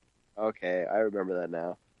 Okay, I remember that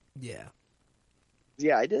now. Yeah.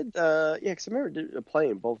 Yeah, I did. Because I remember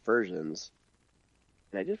playing both versions,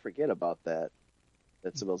 and I did forget about that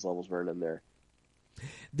some of those levels weren't in there.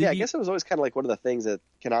 I guess it was always kind of one of the things that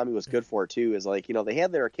Konami was good for too. Is they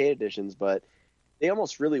had their arcade editions, but they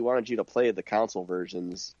almost really wanted you to play the console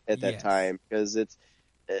versions at that Yes. time because it's,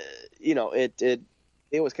 it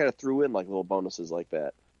always kind of threw in like little bonuses like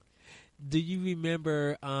that. Do you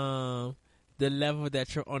remember the level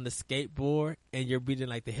that you're on the skateboard and you're beating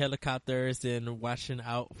like the helicopters and watching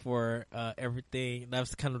out for everything? That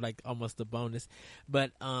was kind of like almost a bonus,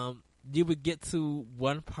 but you would get to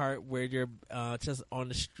one part where you're just on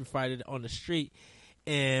the fighting on the street,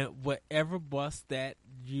 and whatever boss that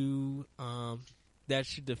you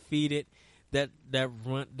defeated,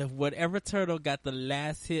 whatever turtle got the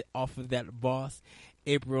last hit off of that boss,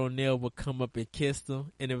 April O'Neil would come up and kiss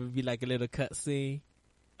them, and it would be like a little cutscene.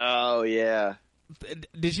 Oh yeah.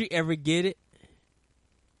 Did you ever get it?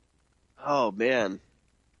 Oh man,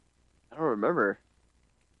 I don't remember.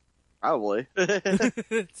 Probably.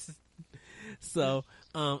 So,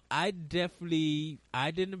 I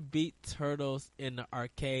didn't beat Turtles in the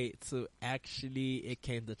arcade, so actually it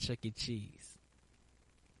came to Chuck E. Cheese.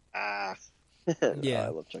 Ah. Yeah. I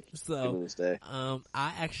love Chuck E. Cheese So, to this day. I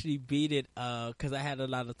actually beat it because I had a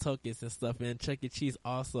lot of tokens and stuff, and Chuck E. Cheese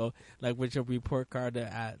also, like with your report card,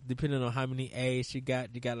 depending on how many A's you got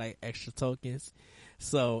like extra tokens.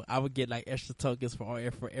 So I would get like extra tokens for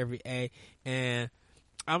every A, and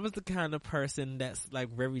I was the kind of person that's like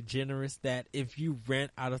very generous, that if you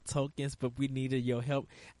ran out of tokens but we needed your help,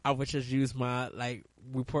 I would just use my like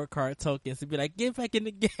report card tokens to be like, get back in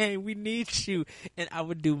the game, we need you. And I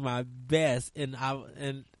would do my best, and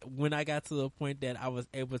when I got to the point that I was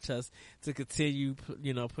able just to continue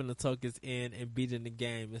putting the tokens in and beating the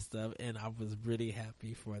game and stuff, and I was really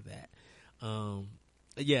happy for that.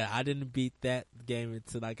 Yeah, I didn't beat that game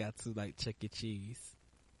until I got to like Chuck E. Cheese.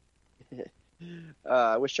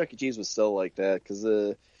 I wish Chuck E. Cheese was still like that because,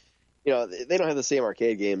 they don't have the same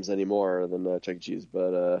arcade games anymore than Chuck E. Cheese.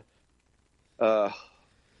 But I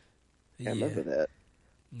remember that.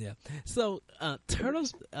 Yeah. So,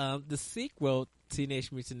 Turtles, the sequel,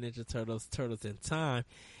 Teenage Mutant Ninja Turtles: Turtles in Time,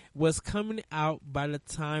 was coming out by the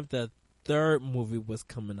time the third movie was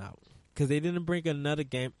coming out, because they didn't bring another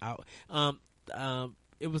game out.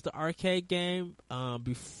 It was the arcade game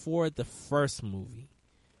before the first movie.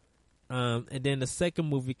 And then the second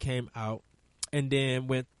movie came out, and then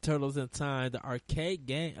when Turtles in Time, the arcade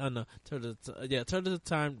game, Turtles in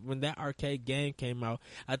Time, when that arcade game came out,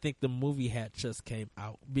 I think the movie had just came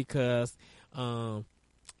out, because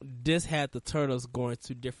this had the Turtles going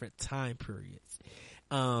to different time periods.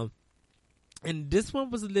 And this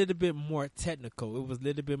one was a little bit more technical. It was a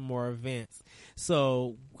little bit more advanced.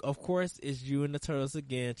 So, of course, it's you and the Turtles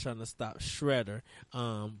again trying to stop Shredder.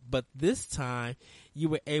 But this time, you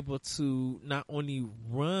were able to not only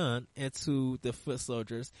run into the foot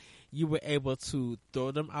soldiers, you were able to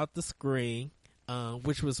throw them out the screen,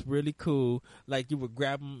 which was really cool. Like, you would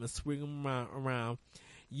grab them and swing them around.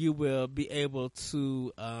 You will be able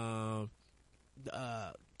to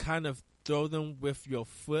kind of throw them with your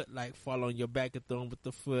foot, like fall on your back and throw them with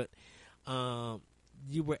the foot.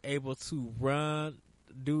 You were able to run,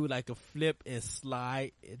 do like a flip and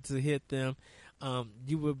slide to hit them.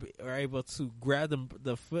 You were able to grab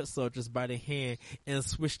the foot soldiers by the hand and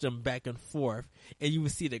switch them back and forth, and you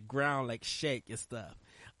would see the ground like shake and stuff.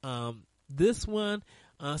 This one,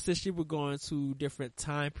 since you were going to different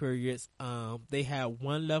time periods, they had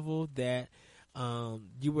one level that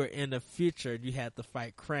you were in the future. You had to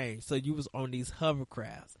fight Krang, so you was on these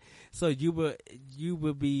hovercrafts. So you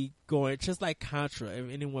would be going just like Contra. If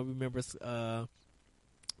anyone remembers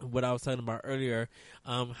what I was talking about earlier,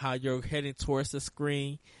 how you're heading towards the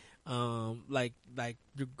screen, like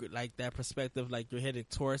that perspective, like you're heading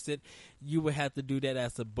towards it. You would have to do that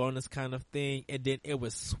as a bonus kind of thing, and then it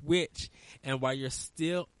would switch. And while you're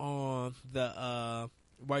still on the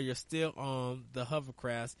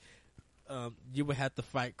hovercrafts, you would have to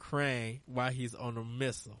fight Krang while he's on a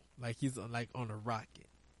missile, like he's on a rocket.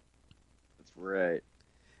 That's right.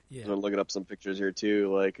 Yeah. I'm looking up some pictures here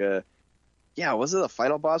too. Like, was it the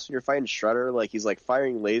final boss when you're fighting Shredder? Like, he's like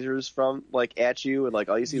firing lasers from like at you, and like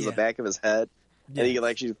all you see is the back of his head, and you can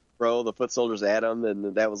actually throw the foot soldiers at him,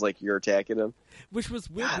 and that was like you're attacking him. Which was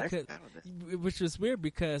weird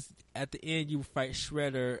because at the end you fight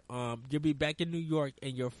Shredder. You'll be back in New York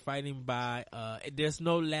and you're fighting by. There's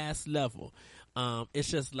no last level. It's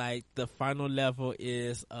just like the final level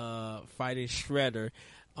is fighting Shredder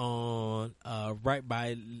on right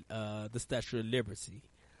by the Statue of Liberty.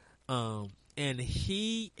 And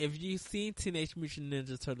if you've seen Teenage Mutant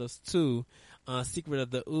Ninja Turtles 2, Secret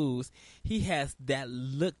of the Ooze, he has that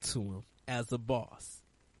look to him as a boss.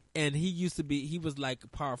 And he was like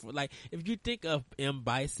powerful. Like if you think of M.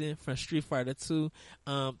 Bison from Street Fighter 2,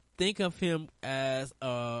 think of him as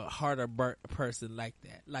a harder person like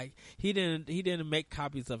that. Like he didn't make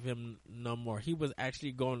copies of him no more. He was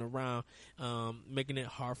actually going around, making it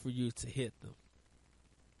hard for you to hit them.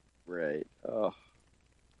 Right. Oh.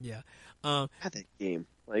 Yeah. God, that game.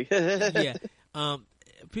 Like. Yeah.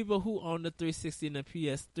 People who own the 360 and the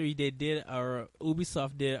PS3,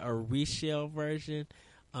 Ubisoft did a reshell version.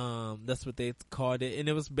 That's what they called it, and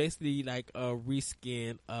it was basically like a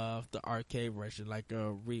reskin of the arcade version, like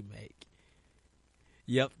a remake.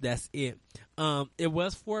 Yep, that's it. It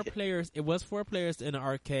was 4 players. It was 4 players in the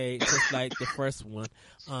arcade, just like the first one.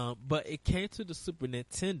 But it came to the Super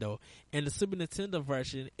Nintendo, and the Super Nintendo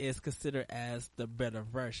version is considered as the better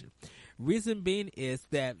version. Reason being is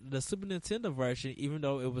that the Super Nintendo version, even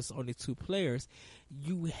though it was only 2 players,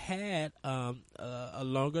 you had a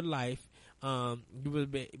longer life. You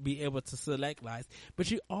would be able to select lives,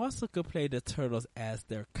 but you also could play the Turtles as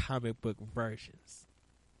their comic book versions.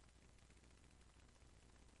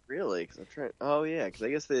 Really? Because I'm trying. Oh yeah, because I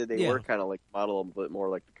guess they were kind of like modeled a bit more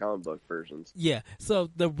like the comic book versions. Yeah. So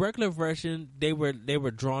the regular version, they were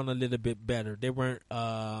drawn a little bit better. They weren't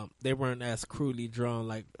as crudely drawn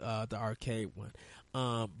like the arcade one.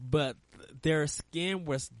 But their skin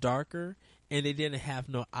was darker, and they didn't have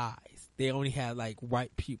no eyes. They only had like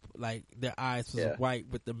white pupil, like their eyes was white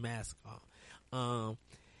with the mask on.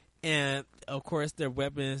 And of course, their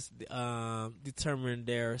weapons determine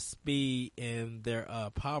their speed and their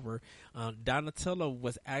power. Donatello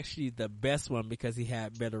was actually the best one because he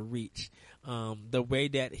had better reach. The way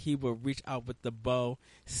that he would reach out with the bow,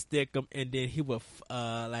 stick them, and then he would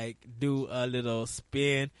like do a little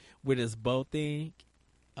spin with his bow thing.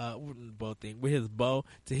 With his bow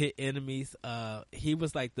to hit enemies. He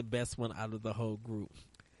was like the best one out of the whole group.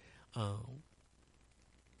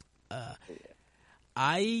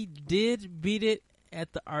 I did beat it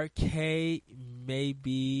at the arcade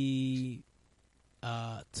maybe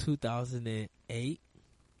 2008,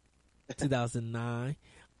 2009.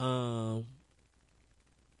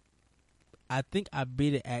 I think I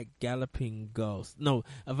beat it at Galloping Ghost. No,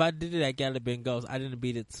 if I did it at Galloping Ghost, I didn't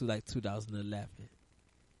beat it to like 2011.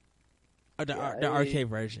 Or the arcade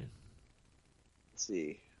version. Let's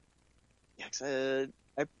see. Yeah, 'cause I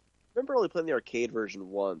remember only playing the arcade version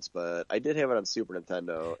once, but I did have it on Super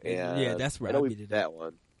Nintendo. And yeah, that's where I beat it. That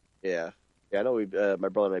one. Yeah. I know my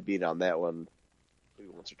brother and I beat it on that one maybe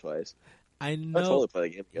once or twice. I know. I totally play the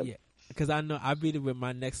game again. Yeah. Because I know I beat it with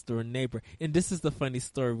my next door neighbor. And this is the funny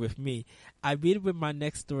story with me. I beat it with my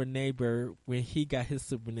next door neighbor when he got his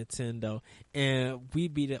Super Nintendo. And we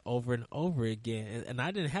beat it over and over again. And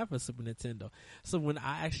I didn't have a Super Nintendo. So when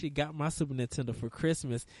I actually got my Super Nintendo for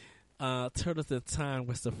Christmas, Turtles in Time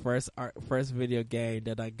was the first video game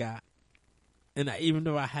that I got. And even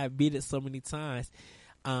though I had beat it so many times,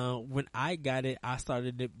 when I got it, I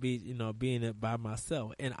started to being it by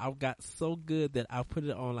myself, and I got so good that I put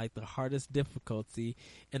it on like the hardest difficulty,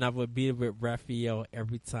 and I would beat it with Raphael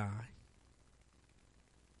every time.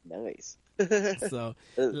 Nice. So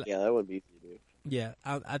yeah, that would be easy to do. Yeah,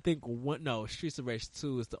 I think Streets of Rage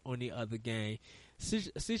 2 is the only other game.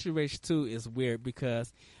 Streets of Rage 2 is weird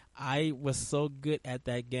because I was so good at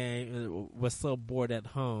that game and was so bored at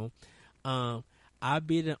home. I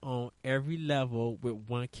beat it on every level with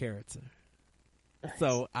one character. Nice.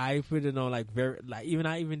 So I put it on I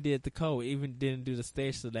even did the code, even didn't do the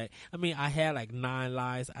stage select. I mean, I had like 9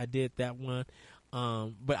 lives. I did that one.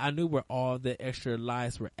 But I knew where all the extra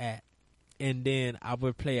lives were at. And then I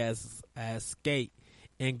would play as Skate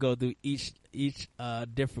and go through each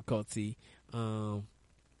difficulty to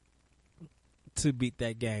beat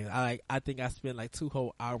that game. I think I spent like 2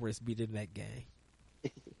 whole hours beating that game.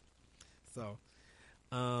 So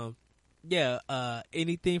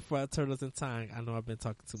anything for Turtles in Time? I know I've been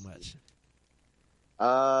talking too much.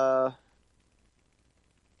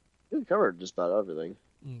 We covered just about everything.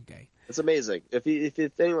 Okay. It's amazing.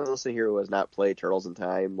 If anyone listening here who has not played Turtles in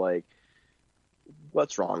Time, like,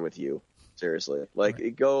 what's wrong with you? Seriously. Like,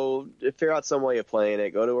 right. Go figure out some way of playing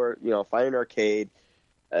it. Go to find an arcade.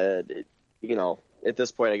 At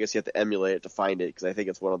this point, I guess you have to emulate it to find it, because I think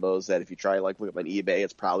it's one of those that if you try look up on eBay,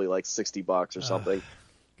 it's probably like $60 or something.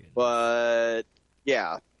 But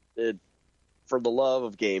yeah, for the love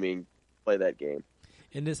of gaming, play that game.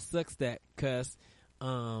 And it sucks that because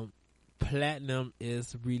Platinum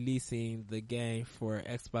is releasing the game for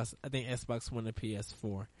Xbox. I think Xbox One and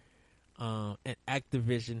PS4, and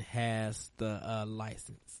Activision has the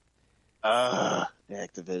license.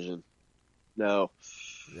 Activision. No.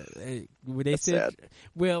 They said, sad.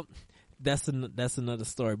 Well, that's another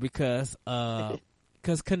story because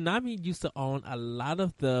because Konami used to own a lot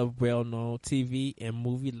of the well-known TV and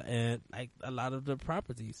movie and like a lot of the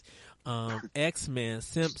properties, X-Men,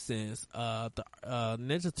 Simpsons, the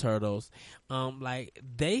Ninja Turtles, like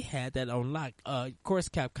they had that on lock. Of course,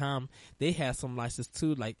 Capcom, they had some license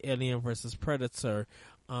too, like Alien versus Predator,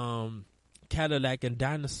 Cadillac and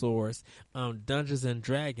Dinosaurs, Dungeons and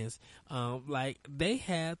Dragons. Like they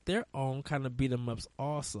had their own kind of beat 'em ups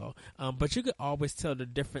also. But you could always tell the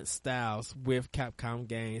different styles with Capcom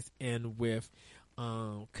games and with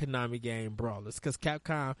Konami game brawlers. Because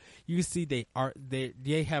Capcom, you see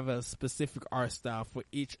they have a specific art style for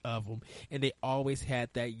each of them, and they always had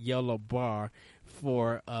that yellow bar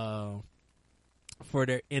for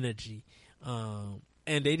their energy.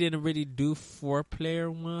 And they didn't really do 4-player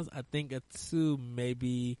ones. I think a 2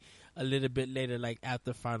 maybe a little bit later, like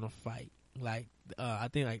after Final Fight. Like I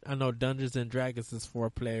think like I know Dungeons and Dragons is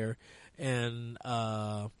 4-player, and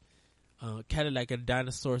Cadillac and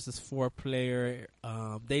Dinosaurs is 4-player.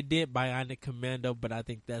 They did Bionic Commando, but I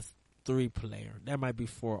think that's 3-player. That might be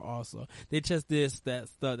 4 also. They just did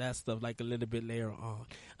that stuff like a little bit later on.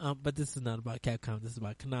 But this is not about Capcom. This is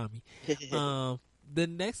about Konami. The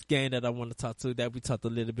next game that I want to talk to that we talked a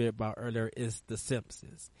little bit about earlier is The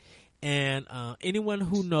Simpsons. And anyone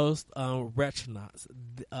who knows Retronauts,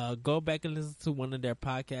 go back and listen to one of their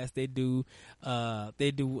podcasts. They do a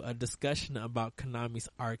discussion about Konami's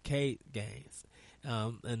arcade games,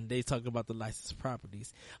 and they talk about the licensed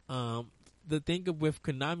properties. The thing with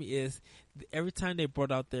Konami is every time they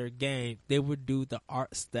brought out their game, they would do the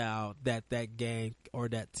art style that game or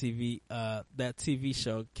that TV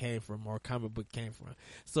show came from or comic book came from.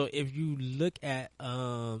 So if you look at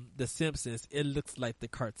The Simpsons, it looks like the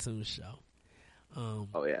cartoon show. Oh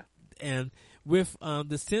yeah. And with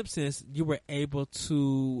The Simpsons, you were able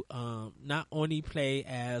to not only play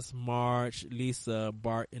as Marge, Lisa,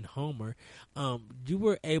 Bart, and Homer, you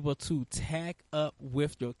were able to tag up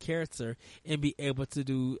with your character and be able to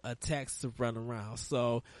do attacks to run around.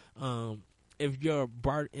 So if you're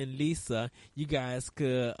Bart and Lisa, you guys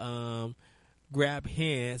could grab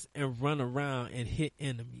hands and run around and hit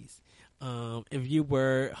enemies. If you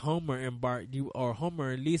were Homer and Bart, or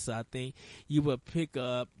Homer and Lisa, I think you would pick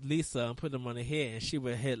up Lisa and put them on the head, and she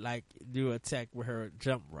would hit do attack with her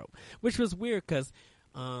jump rope, which was weird because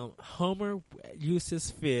Homer used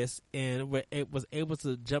his fist and it was able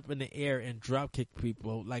to jump in the air and drop kick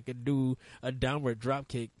people, like do a downward drop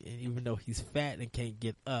kick, and even though he's fat and can't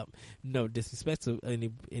get up. No disrespect to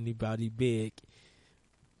anybody big.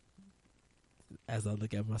 As I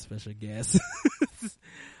look at my special guest.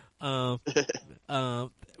 Bart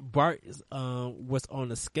was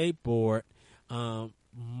on a skateboard.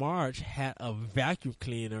 Marge had a vacuum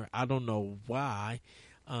cleaner. I don't know why.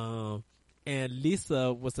 And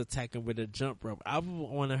Lisa was attacking with a jump rope. I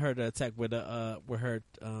wanted her to attack with her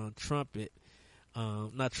trumpet.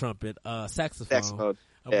 Not trumpet, saxophone.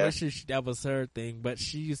 Yeah. That was her thing, but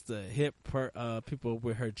she used to hit people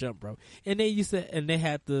with her jump rope. And they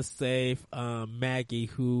had to save Maggie,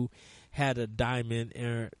 who had a diamond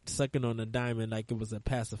and sucking on a diamond like it was a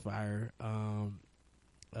pacifier from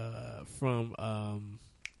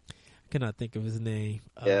can I think of his name?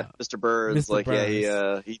 Mr. Burns. Mr.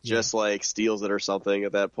 Burns. He just steals it or something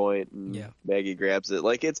at that point, and Maggie grabs it.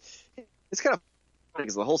 Like it's kind of funny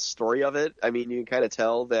because the whole story of it. I mean, you can kind of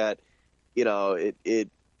tell that it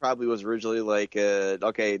probably was originally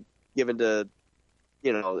given to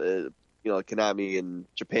Konami in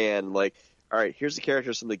Japan, like, all right, here's the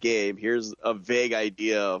characters from the game. Here's a vague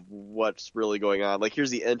idea of what's really going on. Like, here's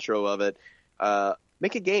the intro of it.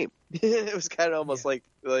 Make a game. It was kind of almost like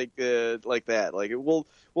that. Like, we'll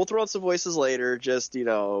throw in some voices later. Just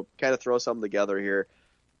kind of throw something together here.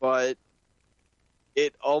 But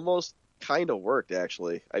it almost kind of worked,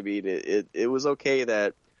 actually. I mean, it was okay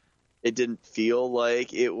that it didn't feel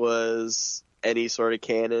like it was any sort of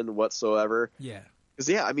canon whatsoever. Yeah. Because,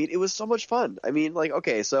 I mean, it was so much fun. I mean,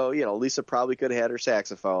 okay, so, Lisa probably could have had her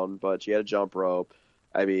saxophone, but she had a jump rope.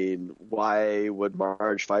 I mean, why would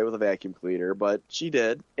Marge fight with a vacuum cleaner? But she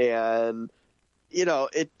did. And,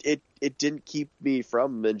 it didn't keep me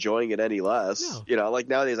from enjoying it any less. No. Like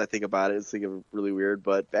nowadays I think about it, it's really weird.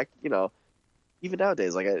 But back, even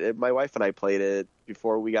nowadays, my wife and I played it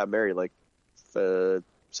before we got married, 7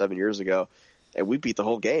 years ago. And we beat the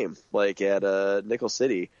whole game, at Nickel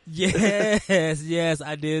City. Yes,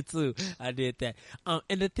 I did too. I did that.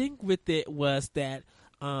 And the thing with it was that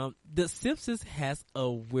The Simpsons has a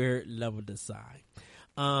weird level design.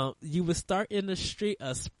 You would start in the street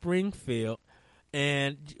of Springfield,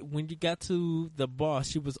 and when you got to the boss,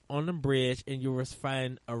 she was on the bridge, and you were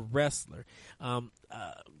fighting a wrestler.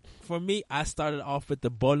 For me, I started off with the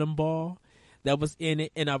bowling ball. that was in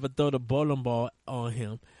it, and I would throw the bowling ball on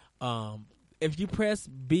him. If you press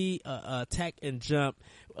B, attack and jump,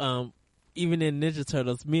 even in Ninja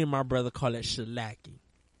Turtles, me and my brother call it shellacking.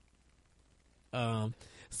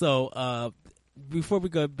 Before we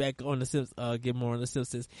go back on the Simpsons, get more on the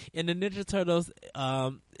Simpsons, in the Ninja Turtles,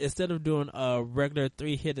 instead of doing a regular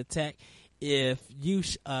 3-hit attack, if you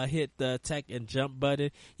hit the attack and jump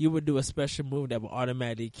button, you would do a special move that would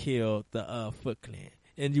automatically kill the Foot Clan,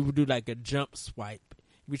 and you would do like a jump swipe,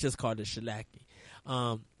 which is called the shellacking.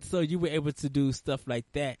 So you were able to do stuff like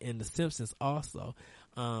that in the Simpsons also.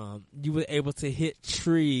 You were able to hit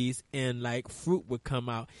trees and like fruit would come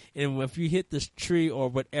out. And if you hit this tree or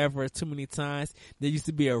whatever too many times, there used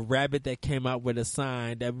to be a rabbit that came out with a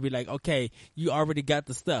sign that would be like, okay, you already got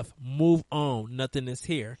the stuff. Move on. Nothing is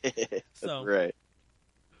here. So, right.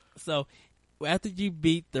 So after you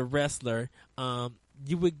beat the wrestler,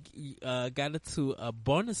 you would got into a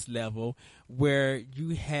bonus level where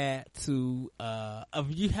you had to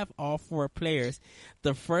you have all 4 players.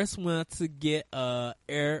 The first one to get a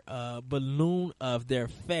air balloon of their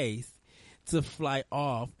face to fly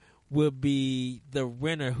off would be the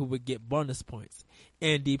winner, who would get bonus points.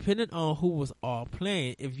 And depending on who was all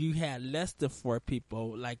playing, if you had less than 4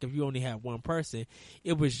 people, like if you only had 1 person,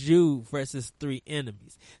 it was you versus 3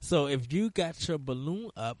 enemies. So if you got your balloon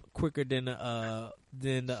up quicker than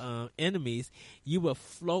the enemies, you would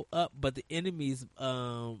float up, but the enemies'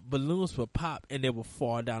 balloons would pop and they would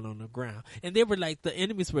fall down on the ground. And they were like, the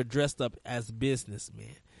enemies were dressed up as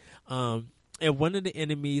businessmen. And one of the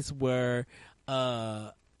enemies were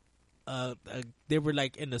they were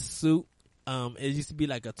like in a suit. It used to be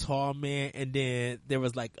like a tall man, and then there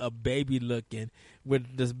was like a baby looking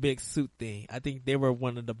with this big suit thing. I think they were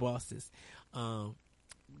one of the bosses.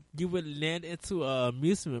 You would land into an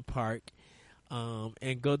amusement park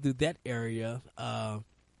and go through that area.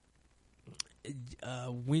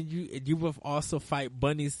 When you would also fight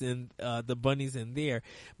bunnies and the bunnies in there,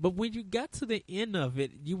 but when you got to the end of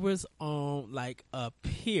it, you was on like a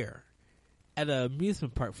pier at an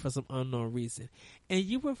amusement park for some unknown reason, and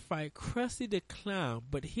you would fight Krusty the Clown,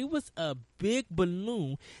 but he was a big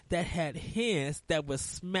balloon that had hands that would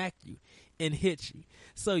smack you and hit you.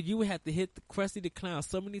 So you would have to hit the Krusty the Clown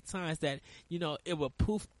so many times that, you know, it would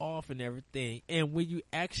poof off and everything. And when you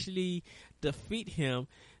actually defeat him,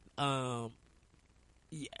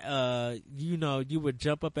 you know, you would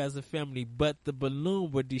jump up as a family, but the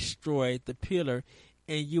balloon would destroy the pillar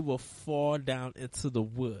and you will fall down into the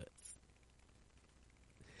woods.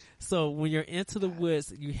 So when you're into the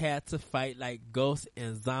woods, you had to fight like ghosts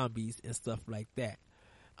and zombies and stuff like that.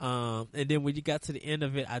 And then when you got to the end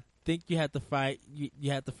of it, I think you had to fight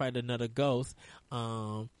another ghost.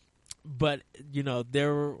 But you know,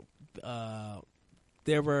 there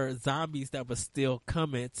were zombies that were still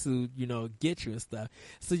coming to, you know, get you and stuff.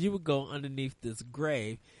 So you would go underneath this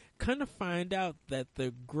grave, kind of find out that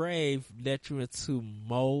the grave led you into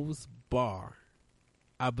Moe's bar,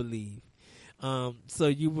 I believe. So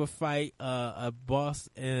you would fight a boss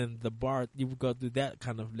in the bar. You would go through that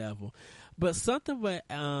kind of level, but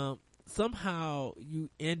somehow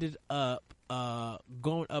you ended up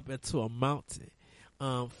going up into a mountain.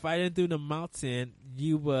 Fighting through the mountain,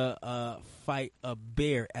 you will fight a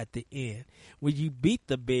bear at the end. When you beat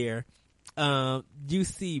the bear, you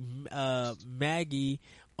see Maggie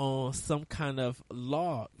on some kind of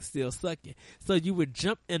log still sucking. So you would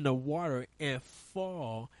jump in the water and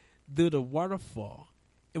fall through the waterfall.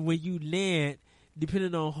 And when you land,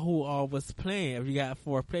 depending on who all was playing, if you got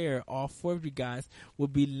 4 players, all 4 of you guys will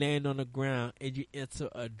be laying on the ground and you enter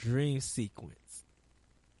a dream sequence.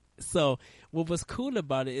 So what was cool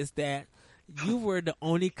about it is that you were the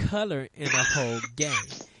only color in the whole game,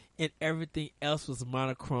 and everything else was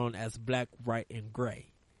monochrome as black, white, and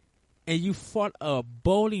gray. And you fought a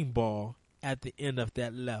bowling ball at the end of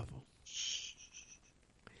that level.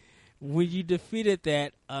 When you defeated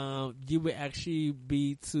that, you would actually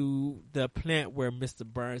be to the plant where Mr.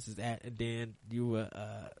 Burns is at, and then you would,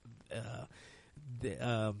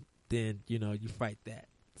 then you know you fight that.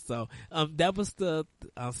 So that was the.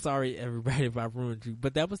 I'm sorry, everybody, if I ruined you,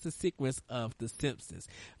 but that was the sequence of The Simpsons.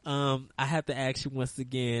 I have to ask you once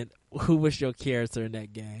again, who was your character in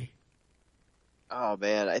that game? Oh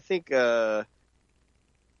man, I think that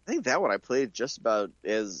one I played just about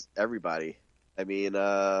as everybody. I mean,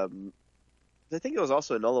 I think it was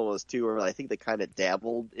also another one of those too, where I think they kind of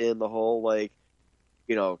dabbled in the whole, like,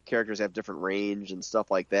 you know, characters have different range and stuff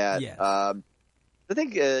like that. Yes. I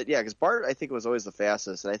think, because Bart, I think, was always the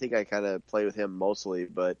fastest, and I think I kind of played with him mostly.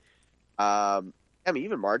 But, I mean,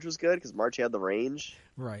 even Marge was good because Marge had the range,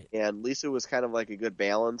 right? And Lisa was kind of like a good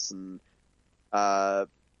balance, and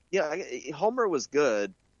yeah, Homer was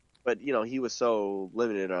good, but he was so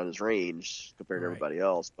limited on his range compared to Right. everybody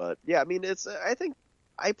else. But yeah, I mean, I think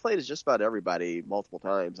I played as just about everybody multiple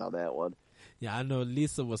times on that one. Yeah, I know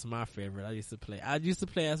Lisa was my favorite. I used to play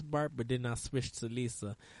as Bart, but then I switched to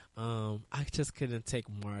Lisa. I just couldn't take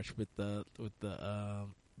Marge with the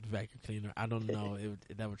vacuum cleaner. I don't know.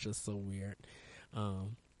 That was just so weird.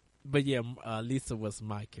 But yeah, Lisa was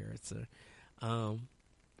my character.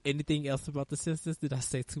 Anything else about The Simpsons? Did I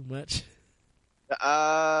say too much?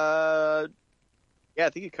 Yeah, I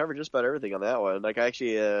think you covered just about everything on that one. Like, I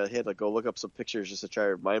actually had to go look up some pictures just to try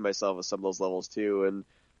to remind myself of some of those levels too. And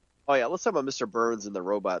oh yeah, let's talk about Mr. Burns in the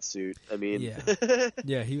robot suit. I mean, Yeah.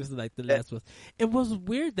 Yeah, he was like the last one. It was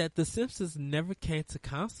weird that The Simpsons never came to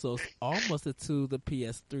consoles almost until the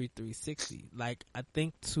PS3 360. Like, I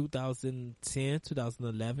think 2010,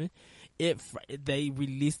 2011, they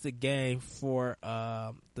released a game for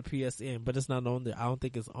the PSN, but it's not on there. I don't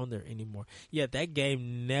think it's on there anymore. Yeah, that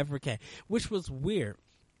game never came, which was weird.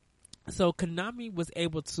 So Konami was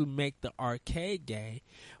able to make the arcade game,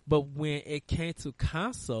 but when it came to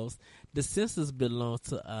consoles, The Simpsons belonged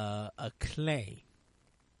to Acclaim.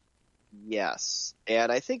 yes,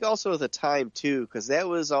 and I think also at the time too, because that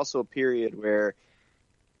was also a period where,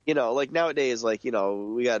 like nowadays, like we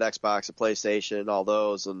got Xbox and PlayStation, all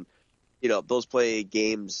those, and those play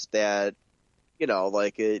games that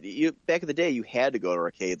like you back in the day, you had to go to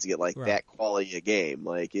arcades to get like Right. that quality of game.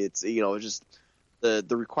 Like it's just the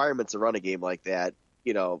requirements to run a game like that.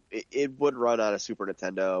 It would run on a Super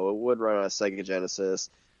Nintendo. It would run on a Sega Genesis.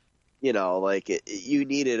 Like you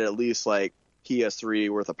needed at least like PS3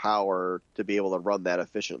 worth of power to be able to run that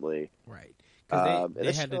efficiently. Right. Because And they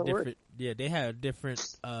it's had a still work. different, yeah, they had a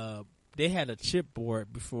different, they had a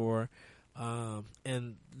chipboard before,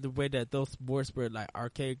 and the way that those boards were like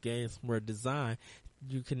arcade games were designed,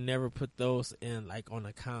 you can never put those in like on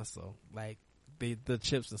a console. Like the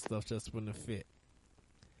chips and stuff just wouldn't fit.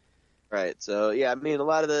 Right. So yeah, I mean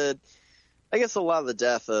I guess a lot of the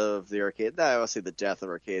death of the arcade. Not I would say the death of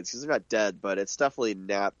arcades because they're not dead, but it's definitely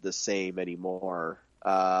not the same anymore.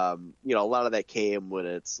 A lot of that came when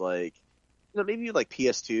it's like, maybe like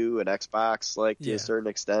PS2 and Xbox, like to Yeah. a certain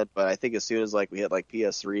extent. But I think as soon as like we hit like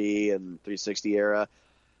PS3 and 360 era,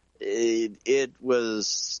 it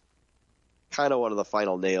was kind of one of the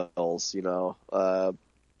final nails. I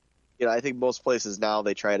think most places now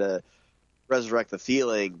they try to resurrect the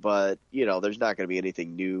feeling, but there's not going to be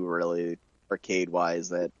anything new really arcade wise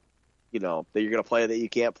that that you're going to play that you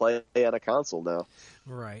can't play on a console now.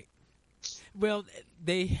 Right. Well,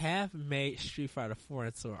 they have made Street Fighter 4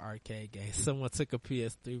 into an arcade game. Someone took a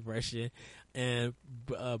PS3 version and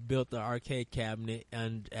built the arcade cabinet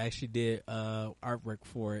and actually did artwork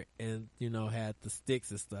for it, and had the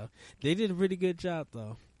sticks and stuff. They did a really good job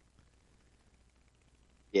though.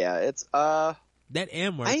 Yeah, it's That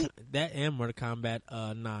and Mortal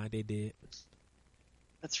Kombat 9 they did.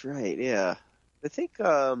 that's right. Yeah, I think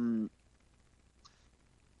in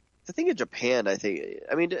Japan, I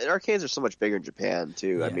mean, arcades are so much bigger in Japan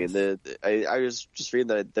too. Yes. I mean, I was just reading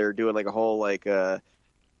that they're doing like a whole like was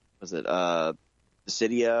it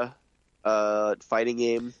Dissidia fighting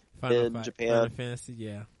game in Japan. Final Fantasy,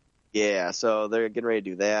 yeah. Yeah, so they're getting ready to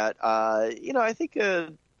do that. I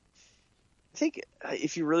think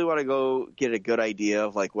if you really want to go get a good idea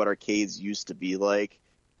of like what arcades used to be like,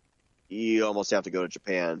 you almost have to go to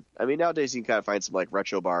Japan. I mean, nowadays you can kind of find some like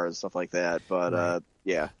retro bars and stuff like that, but Right.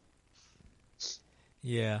 yeah.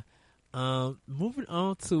 Yeah. Moving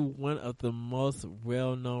on to one of the most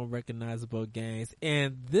well-known, recognizable games,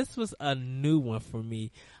 and this was a new one for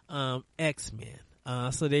me, X-Men.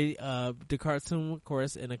 So they, the cartoon, of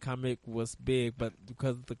course, in the comic was big, but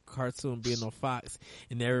because of the cartoon being on Fox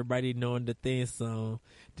and everybody knowing the theme song,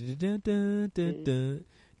 Just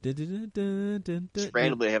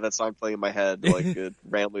randomly I have that song playing in my head, like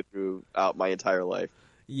randomly throughout my entire life.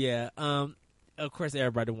 Yeah. Of course,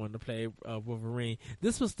 everybody wanted to play Wolverine.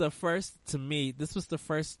 This was the first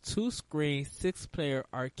 2-screen, 6-player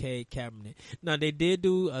arcade cabinet. Now, they did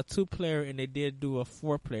do a 2-player and they did do a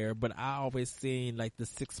 4-player, but I always seen like the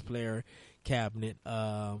 6-player cabinet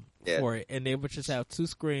for it. And they would just have 2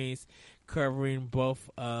 screens covering both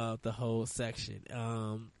the whole section.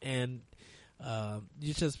 And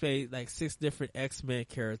you just play like 6 different X-Men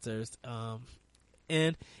characters.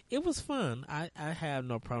 And it was fun. I have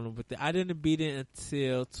no problem with it. I didn't beat it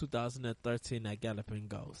until 2013 at Galloping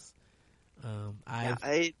Ghost.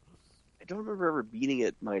 I don't remember ever beating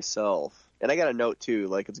it myself. And I got a note too.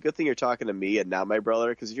 Like, it's a good thing you're talking to me and not my brother,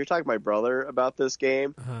 because if you're talking to my brother about this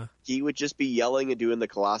game, he would just be yelling and doing the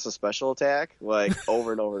Colossus special attack like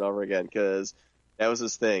over and over and over again, because that was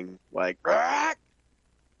his thing. Like,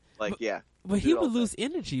 Like, yeah. But do he it all would the lose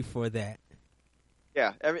energy for that.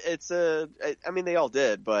 Yeah, it's I mean, they all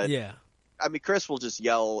did, but Yeah. I mean, Chris will just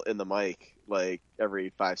yell in the mic like every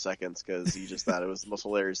 5 seconds because he just thought it was the most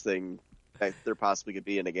hilarious thing that there possibly could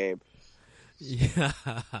be in a game. Yeah.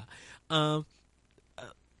 um,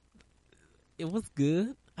 it was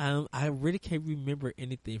good. I really can't remember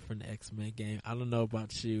anything from the X-Men game. I don't know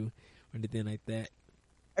about you or anything like that.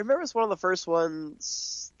 I remember it's one of the first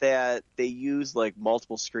ones that they used like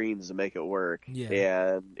multiple screens to make it work, Yeah.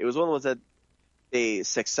 and it was one of the ones that they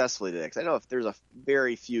successfully did. 'Cause I know if there's a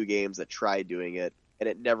very few games that tried doing it and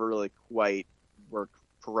it never really quite worked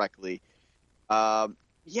correctly.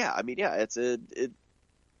 Yeah, I mean, yeah,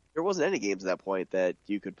 there wasn't any games at that point that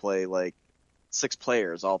you could play like 6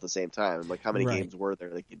 players all at the same time. Like, how many Right. games were there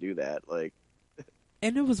that could do that? Like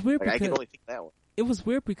And it was weird I can because only think of that one. it was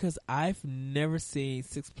weird because I've never seen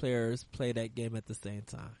 6 players play that game at the same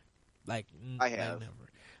time. Like, I have. never.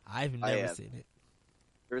 I've I never have. seen it.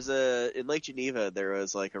 There's in Lake Geneva. There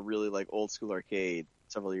was like a really like old school arcade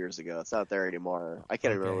several years ago. It's not there anymore. I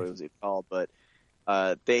can't remember Okay. what it was even called, but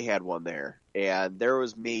they had one there, and there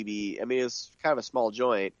was maybe. I mean, it was kind of a small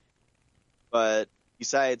joint, but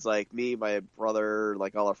besides like me, my brother,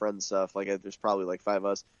 like all our friends and stuff, like there's probably like 5 of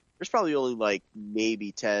us. There's probably only like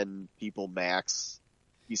maybe 10 people max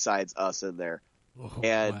besides us in there. Oh,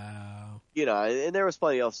 And- wow. You know, and there was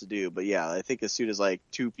plenty else to do, but yeah, I think as soon as like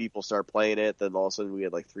 2 people start playing it, then all of a sudden we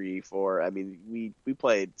had like 3, 4. I mean, we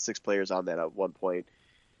played 6 players on that at one point.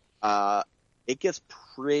 It gets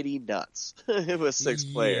pretty nuts with 6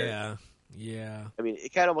 players. Yeah. Yeah. I mean,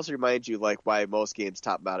 it kind of almost reminds you like why most games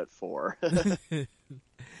top out at 4.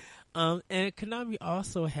 And Konami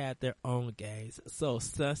also had their own games. So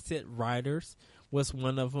Sunset Riders was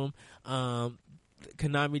one of them.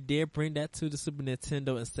 Konami did bring that to the Super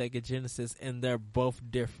Nintendo and Sega Genesis, and they're both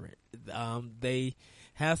different. They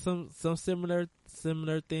have some similar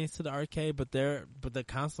things to the arcade, but the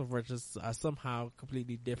console versions are somehow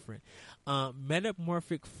completely different.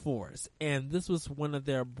 Metamorphic Force, and this was one of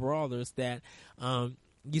their brawlers that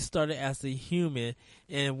you started as a human,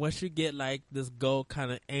 and once you get like this gold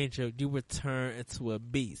kind of angel, you would turn into a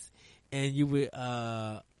beast, and you would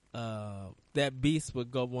that beast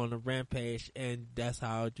would go on a rampage, and that's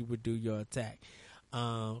how you would do your attack.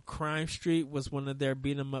 Crime Street was one of their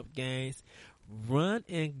beat 'em up games. Run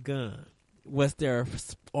and Gun was their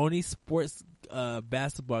only sports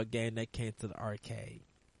basketball game that came to the arcade.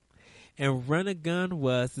 And Run and Gun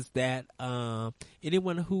is that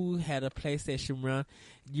anyone who had a PlayStation Run,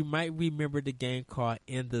 you might remember the game called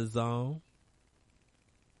In the Zone.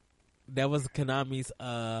 That was Konami's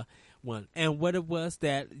one. And what it was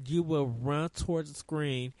that you will run towards the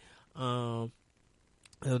screen, another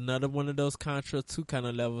one of those Contra 2 kind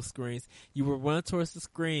of level screens. You would run towards the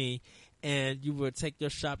screen and you would take your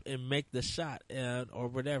shot and make the shot or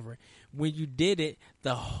whatever. When you did it,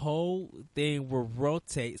 the whole thing would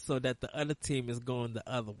rotate so that the other team is going the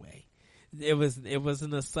other way. It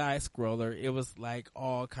wasn't a side scroller. It was like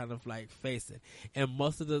all kind of like facing. And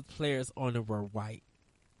most of the players on it were white.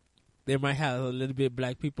 They might have a little bit of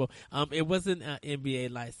black people. It wasn't an NBA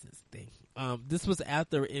license thing. This was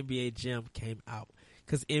after NBA Jam came out.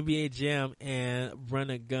 Because NBA Jam and Run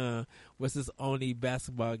and Gun was his only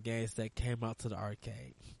basketball games that came out to the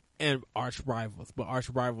arcade. And Arch Rivals. But Arch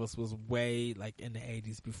Rivals was way like in the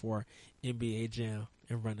 80s before NBA Jam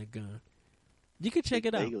and Run and Gun. You can check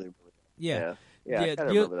it out. Yeah. I kind of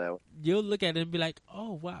remember that one. You'll look at it and be like,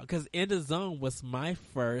 oh, wow. Because In the Zone was my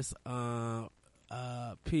first PS1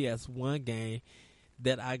 game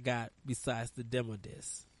that I got besides the demo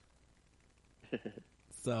disc.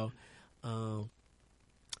 So,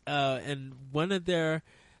 and one of their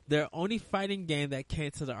only fighting game that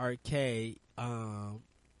came to the arcade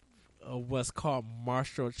was called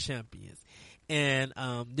Martial Champions, and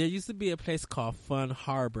there used to be a place called Fun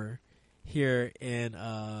Harbor here in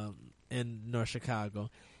North Chicago,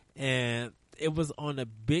 and it was on a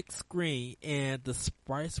big screen, and the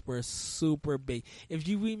sprites were super big. If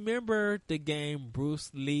you remember the game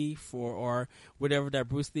Bruce Lee or whatever that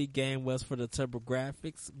Bruce Lee game was for the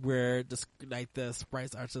TurboGrafx, where the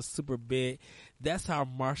sprites are just super big, that's how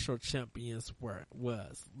Martial Champions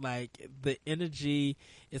was. Like the energy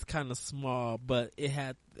is kind of small, but it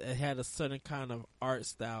had a certain kind of art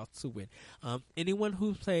style to it. Anyone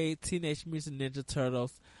who played Teenage Mutant Ninja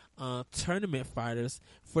Turtles Tournament Fighters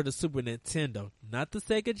for the Super Nintendo, not the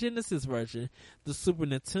Sega Genesis version, the Super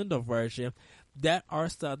Nintendo version, that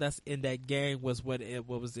art style that's in that game was what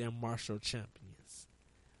was in Martial Champions.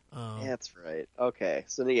 That's right. Okay,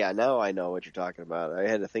 so yeah, now I know what you're talking about. I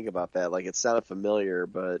had to think about that. Like it sounded familiar,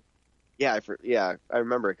 but yeah, I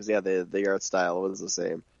remember because the art style was the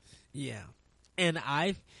same. Yeah. And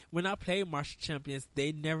when I played Martial Champions,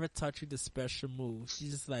 they never taught you the special moves. You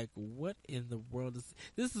just like, what in the world is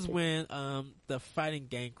this? Is when the fighting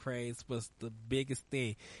game craze was the biggest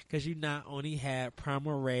thing, because you not only had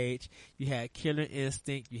Primal Rage, you had Killer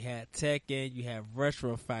Instinct, you had Tekken, you had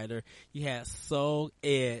Virtual Fighter, you had Soul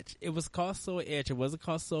Edge. It was called Soul Edge. It wasn't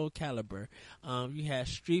called Soul Calibur. You had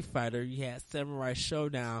Street Fighter. You had Samurai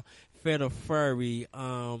Showdown, Fatal Fury.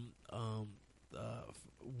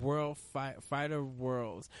 Fighter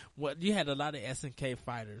Worlds. What you had a lot of SNK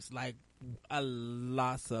fighters, like a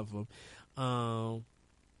lots of them.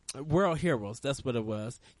 World Heroes, that's what it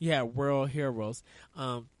was. You had World Heroes.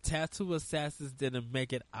 Tattoo Assassins didn't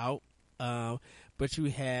make it out, but you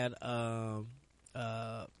had Time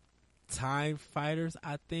Fighters,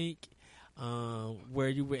 I think. Where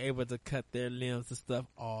you were able to cut their limbs and stuff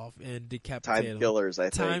off and decapitate them. Time Killers, I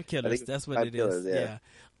think. Time Killers, that's what it is. Yeah.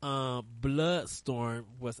 Bloodstorm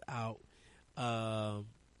was out.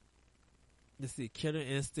 Let's see, Killer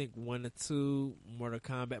Instinct 1 and 2, Mortal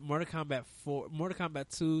Kombat 4, Mortal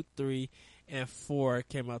Kombat 2, 3, and 4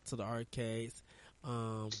 came out to the arcades.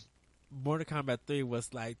 Mortal Kombat 3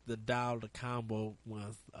 was like the dial, the combo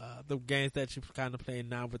ones. The games that you kind of play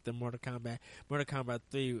now with the Mortal Kombat. Mortal Kombat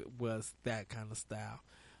 3 was that kind of style.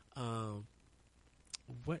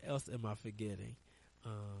 What else am I forgetting? I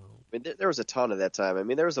mean, there was a ton of that time. I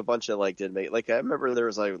mean, there was a bunch of didn't make, I remember there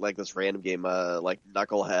was like this random game, like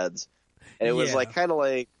Knuckleheads, and it was like kind of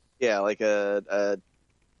like a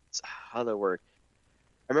how did it work?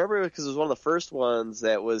 I remember because it was one of the first ones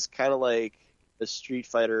that was kind of like a Street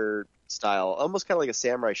Fighter style, almost kind of like a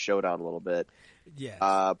Samurai Showdown a little bit.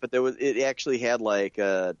 Yeah. But it actually had like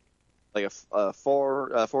a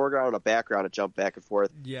foreground and a background to jump back and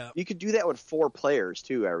forth. Yeah. You could do that with 4 players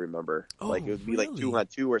too, I remember. Oh, it would be really? like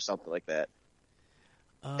 2-on-2 or something like that.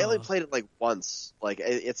 I only played it like once, like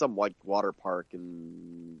at some water park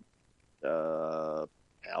in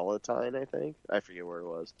Palatine, I think. I forget where it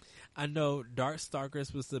was. I know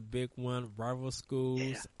Darkstalkers was the big one. Rival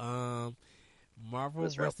Schools. Yeah. Marvel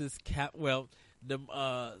versus the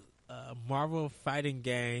Marvel fighting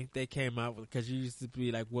game they came out with, because you used to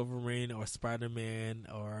be like Wolverine or Spider-Man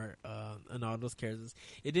or and all those characters.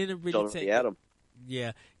 It didn't really take. Adam.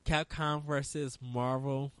 Yeah, Capcom versus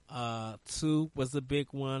Marvel 2 was a big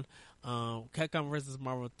one. Capcom versus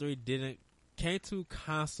Marvel 3 came to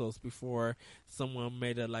consoles before someone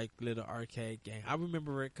made a like little arcade game. I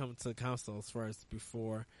remember it coming to consoles first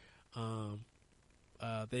before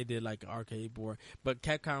they did like an arcade board. But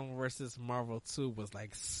Capcom versus Marvel 2 was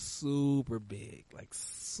like super big, like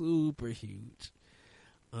super huge.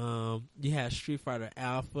 You had Street Fighter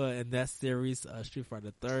Alpha in that series, Street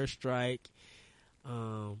Fighter Third Strike.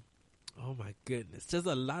 Oh my goodness, just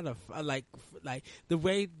a lot of like the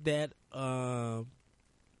way that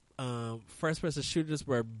first person shooters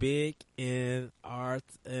were big in art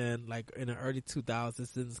and like in the early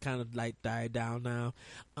 2000s, and it's kind of like died down now.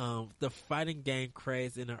 The fighting game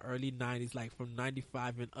craze in the early 90s, like from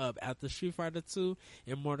 95 and up, after Street Fighter 2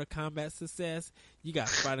 and Mortal Kombat success, you got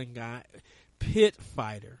fighting guy Pit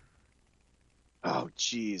Fighter. Oh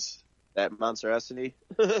jeez, that monstrosity.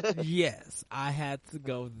 Yes, I had to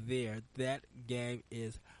go there. That game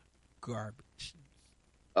is garbage.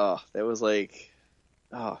 Oh, that was like.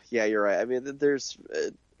 Oh, yeah, you're right. I mean, there's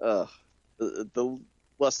the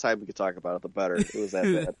less time we could talk about it, the better. It was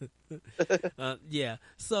that bad. Yeah.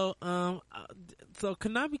 So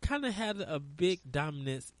Konami kind of had a big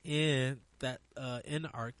dominance in that in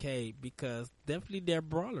the arcade, because definitely their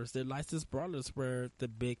brawlers, their licensed brawlers, were the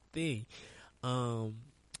big thing.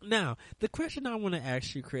 Now, the question I want to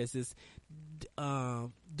ask you, Chris, is, do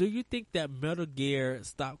you think that Metal Gear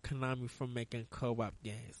stopped Konami from making co-op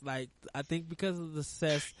games? Like, I think because of the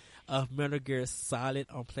success of Metal Gear Solid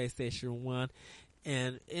on PlayStation 1,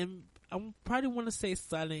 and I probably want to say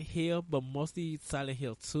Silent Hill, but mostly Silent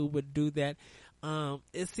Hill 2 would do that.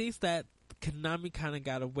 It seems that Konami kind of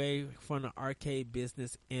got away from the arcade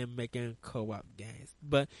business in making co-op games.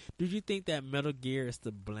 But do you think that Metal Gear is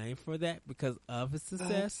to blame for that because of its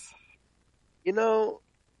success? I don't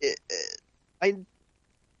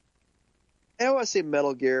want to say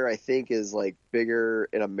Metal Gear, I think, is like bigger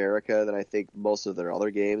in America than I think most of their other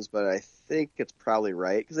games, but I think it's probably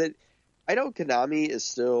right, because I know Konami is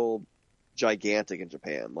still gigantic in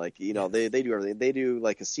Japan. Like, they do everything. They do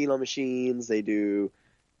like casino machines. They do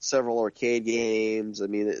several arcade games. I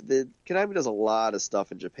mean, Konami does a lot of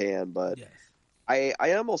stuff in Japan, but yes.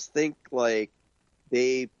 I almost think like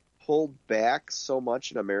they pulled back so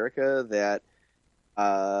much in America that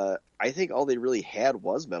I think all they really had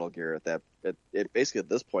was Metal Gear basically at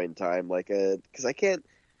this point in time. Like, because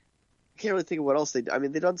can't really think of what else they. I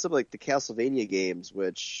mean, they've done some like the Castlevania games,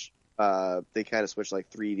 which they kind of switched like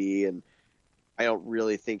 3D, and I don't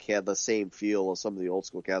really think had the same feel as some of the old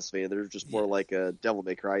school Castlevania. They're just more like a Devil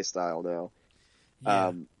May Cry style now,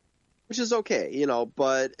 Yeah. which is okay, you know.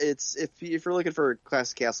 But it's if you're looking for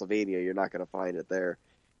classic Castlevania, you're not going to find it there.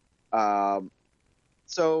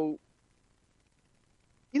 So,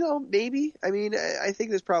 you know, maybe. I mean, I think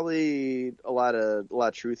there's probably a lot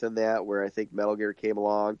of truth in that. Where I think Metal Gear came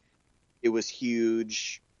along, it was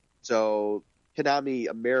huge. So Konami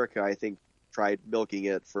America, I think, tried milking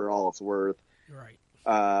it for all it's worth. Right.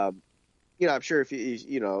 You know, I'm sure if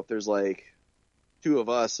if there's like two of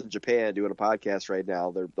us in Japan doing a podcast right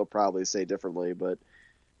now, they'll probably say differently. But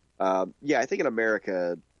yeah, I think in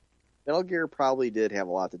America, Metal Gear probably did have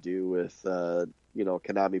a lot to do with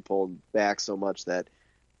Konami pulling back so much that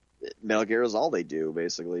Metal Gear is all they do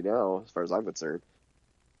basically now, as far as I'm concerned.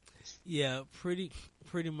 Yeah, pretty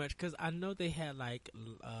much. Because I know they had like,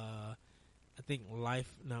 I think Life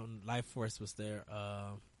Force was their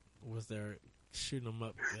shooting them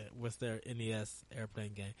up. Was their NES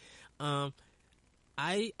airplane game. I'm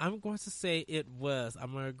going to say it was.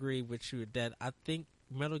 I'm gonna agree with you that I think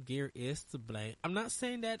Metal Gear is to blame. I'm not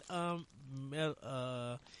saying that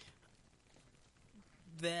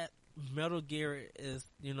that Metal Gear is,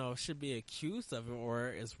 should be accused of it or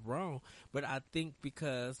is wrong, but I think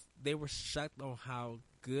because they were shocked on how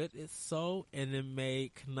good it sold, and it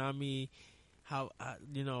made Konami how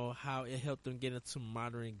it helped them get into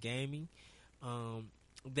modern gaming.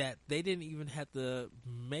 That they didn't even have to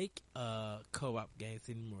make co-op games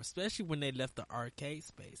anymore, especially when they left the arcade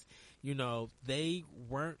space. They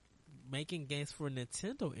weren't making games for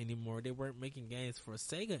Nintendo anymore. They weren't making games for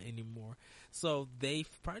Sega anymore. So they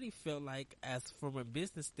probably felt like, as from a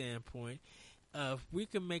business standpoint, if we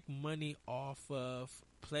could make money off of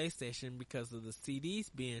PlayStation because of the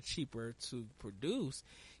CDs being cheaper to produce,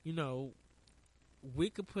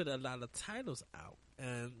 we could put a lot of titles out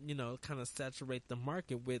and, kind of saturate the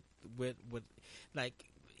market with like,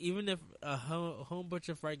 even if a whole bunch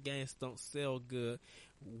of our games don't sell good,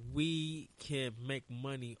 we can make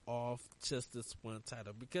money off just this one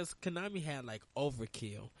title. Because Konami had like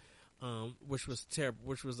Overkill, which was terrible,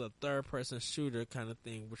 which was a third-person shooter kind of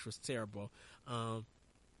thing, which was terrible.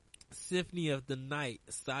 Symphony of the Night,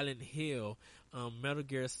 Silent Hill, Metal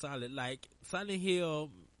Gear Solid. Like, Silent Hill,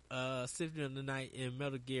 Symphony of the Night, and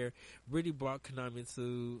Metal Gear really brought Konami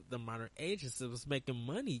to the modern ages. It was making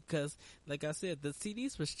money because, like I said, the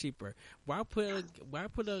CDs was cheaper. Why put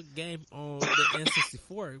a game on the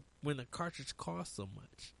N64 when the cartridge cost so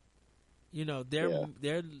much?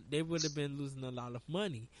 They would have been losing a lot of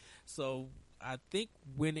money. So I think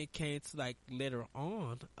when it came to like later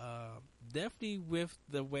on, definitely with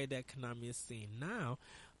the way that Konami is seen now,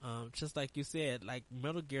 just like you said, like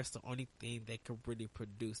Metal Gear is the only thing they could really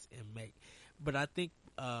produce and make. But I think,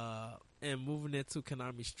 and moving into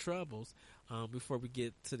Konami's troubles, before we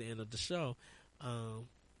get to the end of the show,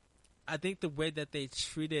 I think the way that they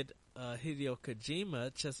treated Hideo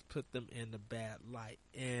Kojima just put them in a bad light.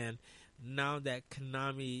 And now that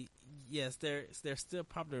Konami, yes, they're still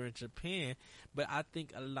popular in Japan, but I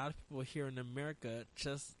think a lot of people here in America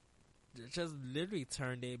just literally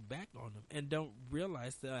turn their back on them and don't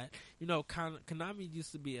realize that, Konami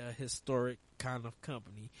used to be a historic kind of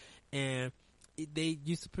company, and they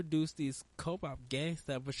used to produce these co-op games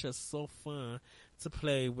that was just so fun to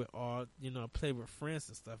play with play with friends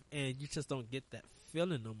and stuff, and you just don't get that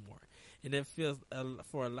feeling no more. And it feels,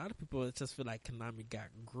 for a lot of people, it just feel like Konami got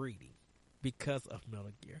greedy because of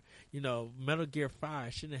Metal Gear. Metal Gear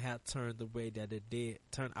 5 shouldn't have turned out the way that it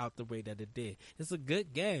did. It's a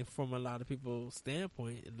good game from a lot of people's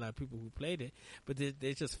standpoint, a lot of people who played it, but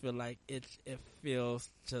they just feel like it feels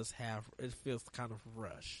kind of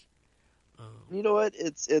rushed. You know what?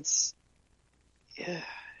 It's yeah.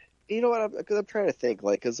 You know what? Because I'm trying to think,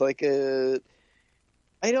 I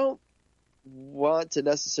don't want to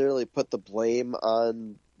necessarily put the blame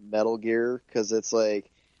on Metal Gear, because it's like,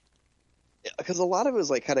 because a lot of it was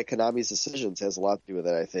like kind of Konami's decisions has a lot to do with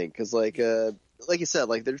it, I think. Because like you said,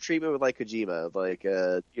 like their treatment with like Kojima, like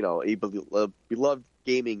a beloved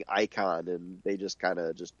gaming icon, and they just kind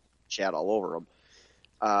of just chat all over him.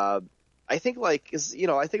 I think I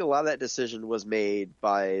think a lot of that decision was made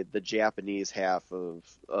by the Japanese half of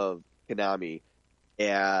Konami,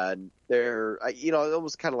 and it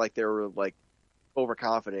was kind of like they were like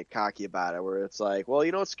overconfident, cocky about it, where it's like,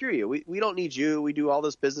 well, screw you. We don't need you. We do all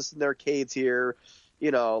this business in the arcades here.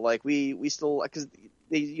 Like we still, because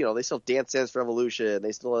they still Dance Dance Revolution.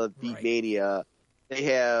 They still have Beat Mania. They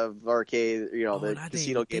have arcade, Oh, the and I didn't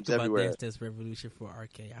casino even think games about everywhere. Dance Dance Revolution for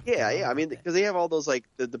arcade. I Yeah, forgot all yeah. I about mean, that. because they have all those like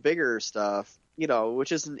the bigger stuff,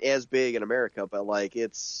 which isn't as big in America, but like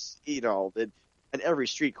it's in every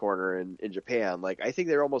street corner in Japan. Like I think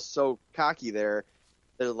they're almost so cocky there.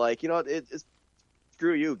 They're like, it's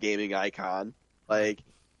screw you, gaming icon. Right. Like,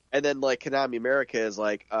 and then like Konami America is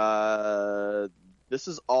like, this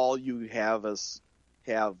is all you have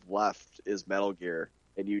left is Metal Gear,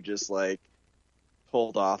 and you just like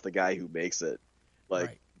pulled off the guy who makes it. Like,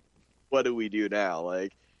 Right. what do we do now?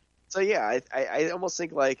 Like, so yeah, I almost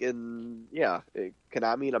think like Konami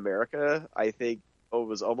in America, I think it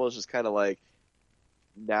was almost just kind of like,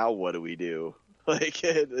 now what do we do? Like,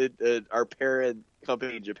 our parent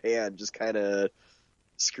company in Japan just kind of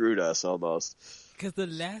screwed us almost. Because the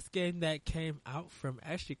last game that came out from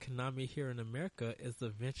actually Konami here in America is The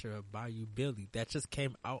Adventure of Bayou Billy. That just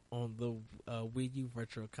came out on the Wii U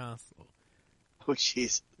Virtual Console. Oh,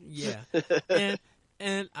 jeez. Yeah,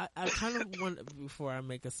 and I kind of want, before I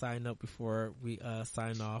make a side note before we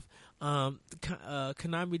sign off.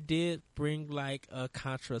 Konami did bring like a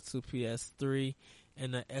Contra to PS3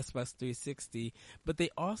 and the Xbox 360, but they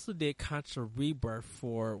also did Contra Rebirth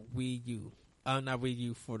for Wii U. Not Wii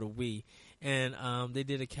U, for the Wii, and they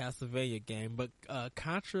did a Castlevania game. But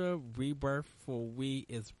Contra Rebirth for Wii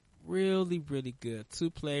is really, really good.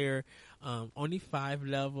 2-player, only 5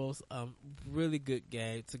 levels. Really good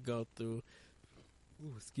game to go through.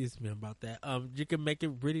 Ooh, excuse me about that. You can make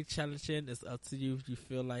it really challenging. It's up to you if you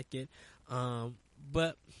feel like it.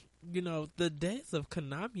 But the days of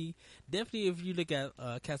Konami, definitely if you look at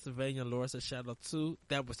Castlevania Lords of Shadow 2,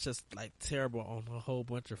 that was just like terrible on a whole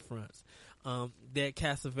bunch of fronts. That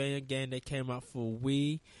Castlevania game that came out for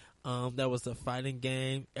Wii, that was a fighting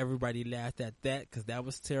game. Everybody laughed at that because that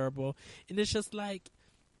was terrible. And it's just like,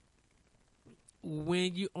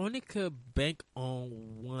 when you only could bank on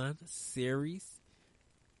one series,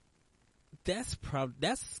 that's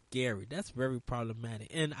scary. That's very problematic.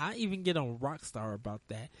 And I even get on Rockstar about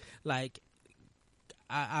that. Like,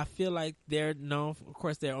 I feel like they're known of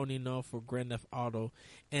course they're only known for Grand Theft Auto,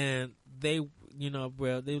 and they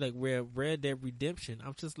we're Red Dead Redemption.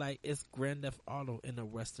 I'm just like, it's Grand Theft Auto in a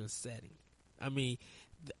Western setting. I mean,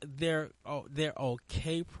 they're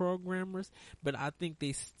okay programmers, but I think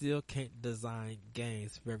they still can't design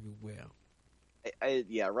games very well.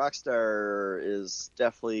 Yeah, Rockstar is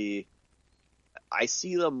definitely. I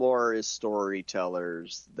see them more as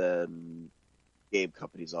storytellers than game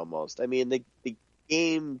companies almost. I mean, the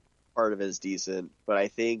game part of it is decent, but I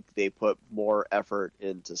think they put more effort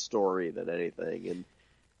into story than anything. And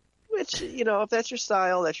which, if that's your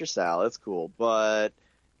style, that's your style. It's cool. But,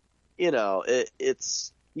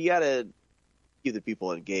 it's you got to keep the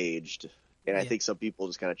people engaged. And I Yeah. think some people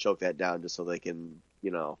just kind of choke that down just so they can,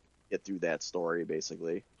 get through that story,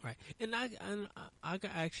 basically. Right, and I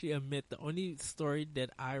can actually admit the only story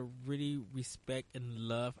that I really respect and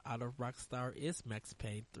love out of Rockstar is Max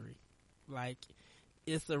Payne 3. Like,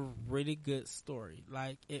 it's a really good story.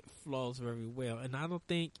 Like, it flows very well, and I don't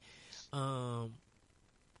think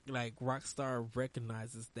like Rockstar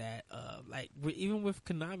recognizes that. Even with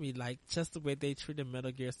Konami, like, just the way they treated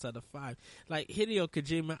Metal Gear Solid 5. Like, Hideo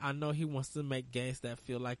Kojima, I know he wants to make games that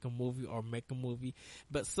feel like a movie or make a movie,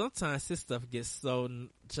 but sometimes his stuff gets so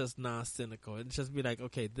just non-cynical. It just be like,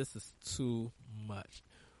 okay, this is too much,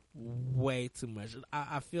 way too much.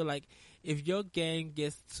 I feel like if your game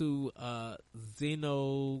gets to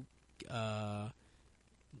Xeno, not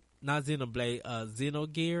Xenoblade,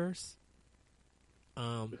 Xenogears.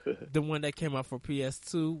 The one that came out for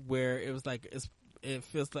PS2, where it was like it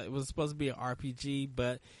feels like it was supposed to be an RPG,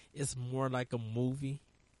 but it's more like a movie.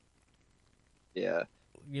 Yeah.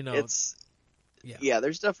 It's Yeah. yeah,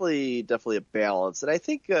 there's definitely a balance, and I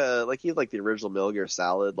think like even like the original Metal Gear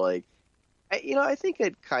Solid, like I think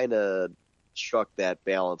it kind of struck that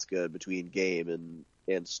balance good between game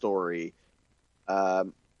and story.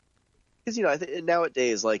 Because I think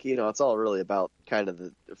nowadays, like it's all really about kind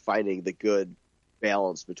of finding the good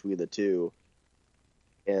balance between the two.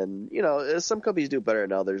 And some companies do better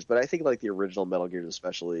than others, but I think like the original Metal Gear,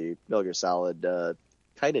 especially Metal Gear Solid,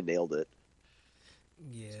 kind of nailed it.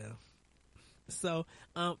 Yeah. So,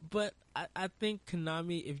 but I think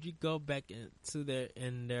Konami, if you go back into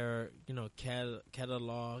their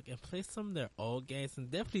catalog and play some of their old games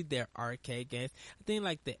and definitely their arcade games, I think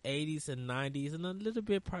like the 80s and 90s and a little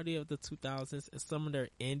bit probably of the 2000s, and some of their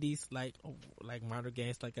indies like modern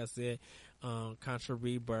games, like I said, Contra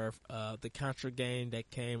Rebirth, the Contra game that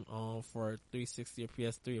came on for 360 or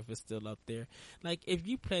PS3 if it's still up there. Like, if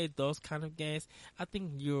you played those kind of games, I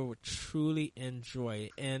think you'll truly enjoy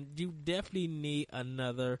it, and you definitely need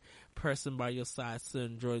another person by your side to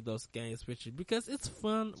enjoy those games with you, because it's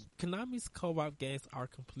fun. Konami's co-op games are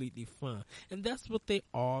completely fun, and that's what they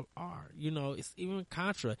all are. You know, it's even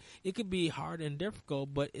Contra. It could be hard and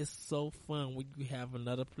difficult, but it's so fun when you have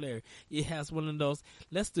another player. It has one of those,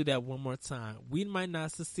 let's do that one more time. We might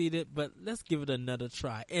not succeed it, but let's give it another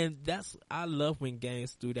try. And I love when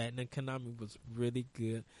games do that, and Konami was really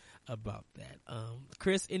good about that.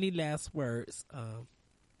 Chris, any last words,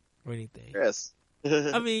 or anything? Chris.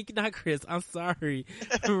 I mean, not Chris. I'm sorry,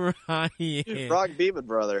 Ryan. Wrong Beeman,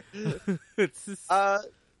 brother. Yeah,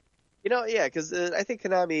 because I think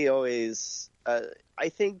Konami always, I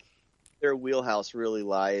think their wheelhouse really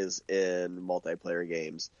lies in multiplayer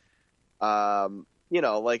games.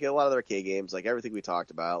 Like a lot of their arcade games, like everything we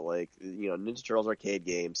talked about, like, Ninja Turtles arcade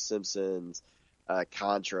games, Simpsons,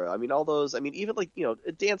 Contra. I mean, all those, even like,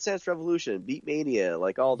 Dance Dance Revolution, Beat Mania,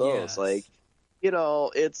 like all those, Yes. like,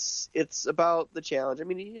 it's about the challenge. I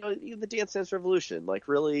mean, even the Dance Dance Revolution, like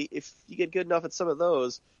really, if you get good enough at some of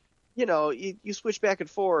those, you switch back and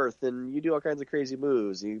forth and you do all kinds of crazy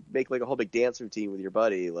moves. You make like a whole big dance routine with your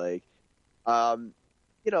buddy. Like,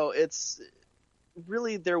 it's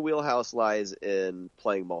really their wheelhouse lies in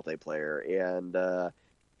playing multiplayer. And,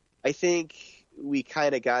 I think we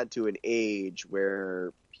kind of got to an age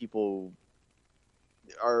where people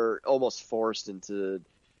are almost forced into,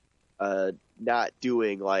 not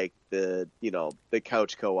doing like the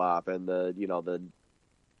couch co-op and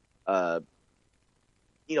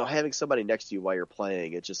having somebody next to you while you're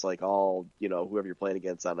playing. It's just like all, whoever you're playing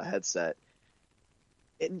against on a headset.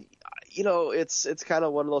 And, it's kind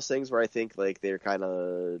of one of those things where I think like they've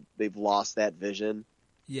lost that vision.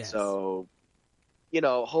 Yes. So,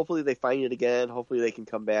 hopefully they find it again. Hopefully they can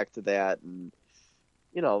come back to that and,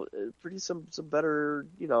 produce some better,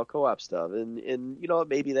 co-op stuff. And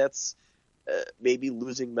maybe that's, maybe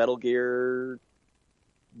losing Metal Gear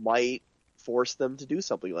might force them to do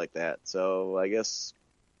something like that. So I guess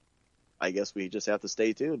we just have to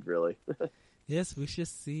stay tuned, really. Yes, we should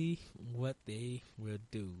see what they will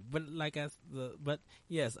do. But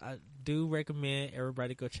yes, I do recommend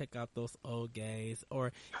everybody go check out those old games,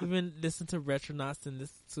 or even listen to Retronauts and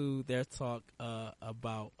listen to their talk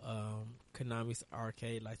about Konami's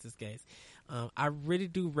arcade license games. I really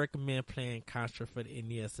do recommend playing Contra for the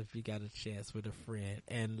NES if you got a chance with a friend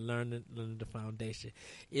and learn the foundation.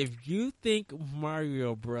 If you think New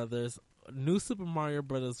Super Mario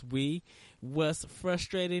Brothers Wii was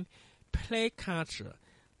frustrating, play Contra.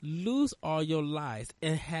 Lose all your lives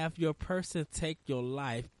and have your person take your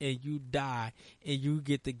life, and you die, and you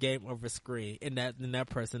get the game over screen, and that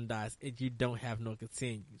person dies, and you don't have no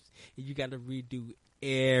continues. And you got to redo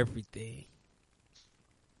everything.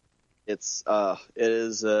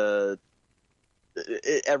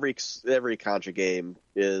 Every Contra game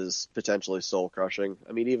is potentially soul crushing.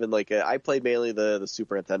 I mean, even like I played mainly the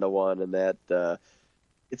Super Nintendo one, and that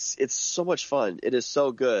it's so much fun. It is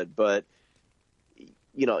so good, but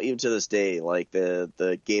even to this day, like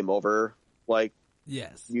the game over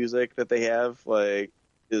yes music that they have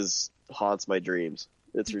haunts my dreams.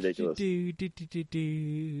 It's ridiculous.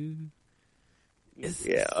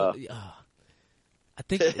 I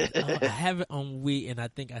think I have it on Wii, and I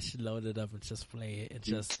think I should load it up and just play it and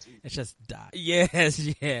just die. Yes.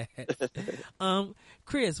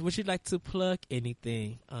 Chris, would you like to plug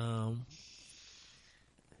anything?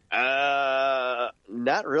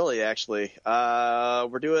 Not really, actually.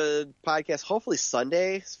 We're doing podcast hopefully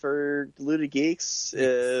Sunday for Deluded Geeks,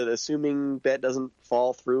 assuming that doesn't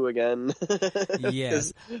fall through again.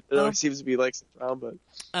 Yes. It always seems to be like around, but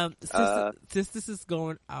since this is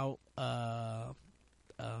going out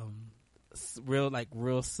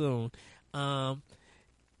real soon,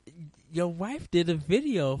 your wife did a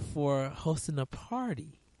video for hosting a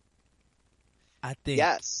party, I think.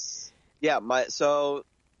 Yes. Yeah, my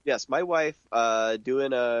wife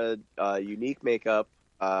doing a unique makeup.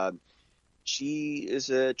 She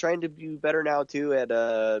is trying to do better now too at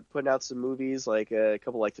putting out some movies, like a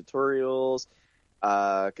couple like tutorials.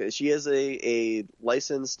 'Cause she is a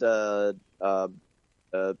licensed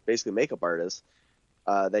basically makeup artist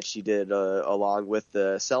that she did along with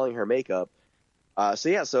selling her makeup.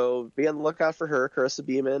 So be on the lookout for her, Carissa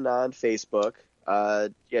Beeman, on Facebook.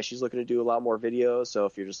 She's looking to do a lot more videos. So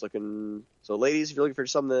if you're just looking, ladies, if you're looking for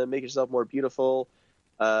something to make yourself more beautiful,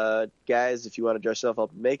 guys, if you want to dress yourself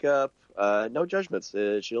up in makeup, no judgments.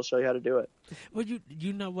 She'll show you how to do it. Well,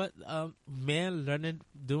 you know what, men learning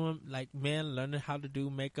how to do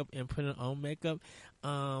makeup and putting on makeup.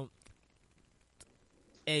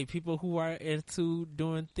 People who are into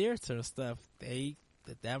doing theater and stuff,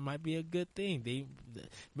 that might be a good thing.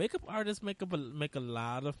 Makeup artists make a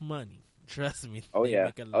lot of money. Trust me, Oh they yeah,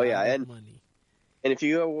 make a oh yeah, lot of money. and if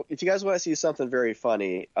you guys want to see something very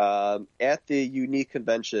funny, at the Unique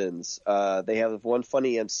conventions, they have one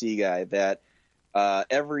funny MC guy that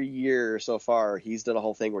every year so far he's done a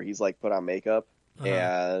whole thing where he's like put on makeup, Uh-huh.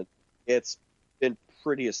 and it's been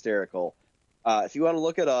pretty hysterical. If you want to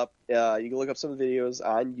look it up, you can look up some videos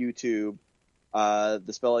on YouTube.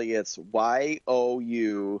 The spelling it's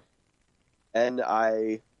YOUNIQUE.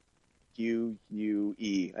 I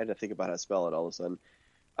had to think about how to spell it all of a sudden.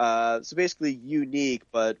 So basically unique,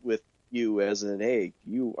 but with you as in, hey,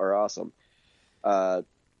 you are awesome. Yeah,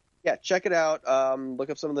 check it out. Look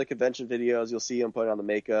up some of the convention videos. You'll see him putting on the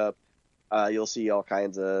makeup. You'll see all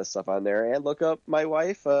kinds of stuff on there. And look up my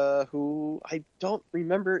wife, who I don't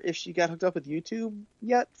remember if she got hooked up with YouTube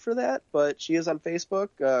yet for that, but she is on Facebook,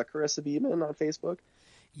 Carissa Beeman on Facebook.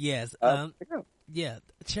 Yes. Check it out. Yeah,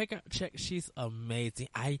 check. She's amazing.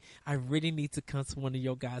 I really need to come to one of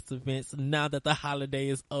your guys' events now that the holiday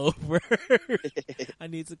is over. I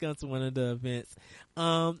need to come to one of the events.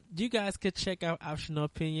 You guys could check out Optional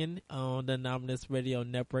Opinion on the Anomalous Radio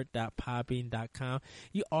Network.podbean.com.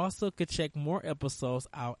 You also could check more episodes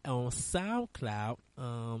out on SoundCloud.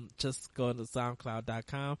 Just go to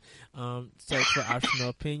SoundCloud.com. Search for Optional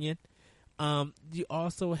Opinion. You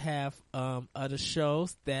also have other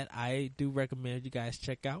shows that I do recommend you guys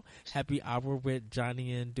check out. Happy Hour with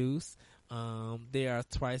Johnny and Deuce. They are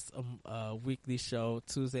twice a weekly show,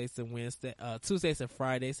 Tuesdays and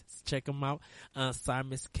Fridays. Check them out.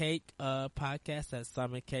 Simon's Cake podcast at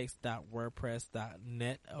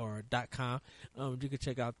simoncakes.wordpress.net or .com. You can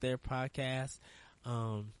check out their podcast.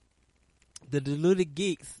 The Deluded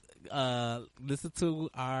Geeks. Listen to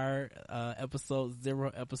our episode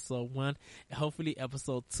 0, episode 1. Hopefully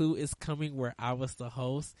episode 2 is coming where I was the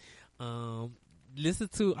host. Listen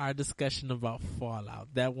to our discussion about Fallout.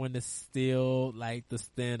 That one is still like the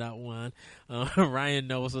standout one. Ryan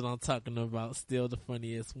knows what I'm talking about. Still the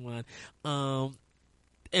funniest one.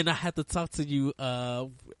 And I have to talk to you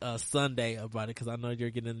Sunday about it because I know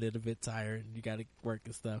you're getting a little bit tired and you got to work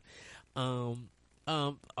and stuff.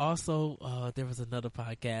 Also, there was another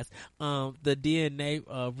podcast, the DNA,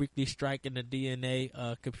 Weekly Strike in the DNA,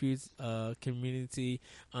 community,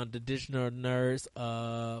 the Digital Nerds,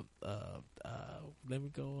 let me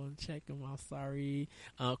go and check them out. Sorry.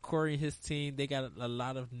 Corey and his team, they got a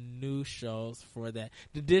lot of new shows for that.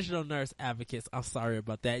 The Digital Nerds Advocates, I'm sorry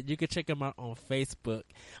about that. You can check them out on Facebook.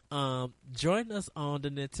 Join us on the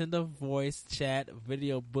Nintendo Voice Chat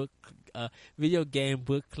video game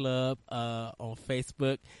book club, on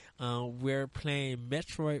Facebook. We're playing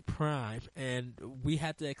Metroid Prime and we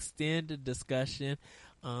had to extend the discussion.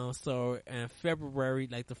 So in February,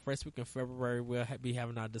 like the first week of February, we'll be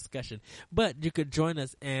having our discussion. But you could join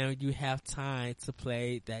us and you have time to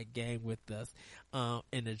play that game with us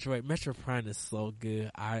and enjoy it. Metro Prime is so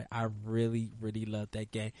good. I really, really love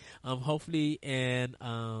that game. Hopefully in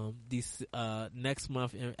this next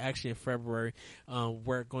month, actually in February,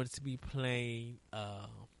 we're going to be playing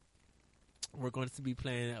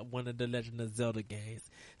one of the Legend of Zelda games.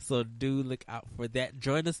 So do look out for that.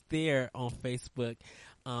 Join us there on Facebook.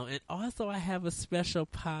 And also I have a special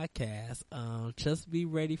podcast. Just be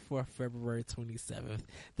ready for February 27th.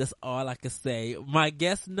 That's all I can say. My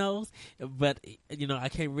guest knows, but I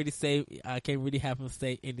can't really have him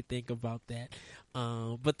say anything about that.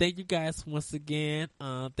 But thank you guys once again.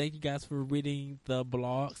 Thank you guys for reading the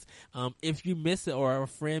blogs. If you miss it or a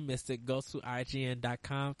friend missed it, go to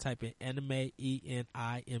IGN.com, type in anime,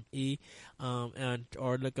 ENIME,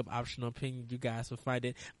 or look up Optional Opinion. You guys will find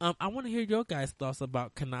it. I want to hear your guys' thoughts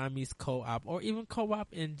about Konami's co-op or even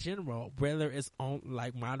co-op in general, whether it's on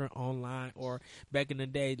like modern online or back in the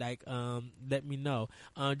day. Like, let me know.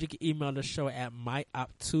 You can email the show at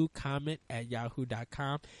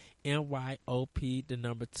myop2comment@yahoo.com. NYOP, the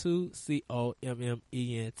number 2, COMMENT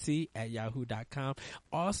 @yahoo.com.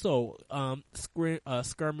 Also,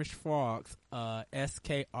 Skirmish Frogs,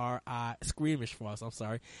 Skrimish Frogs, I'm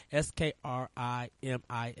sorry,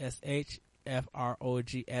 SKRIMISH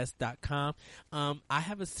FROGS.com. I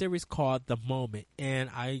have a series called The Moment,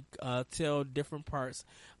 and I tell different parts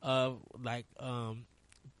of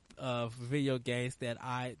video games that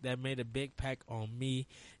made a big impact on me,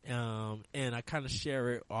 and I kind of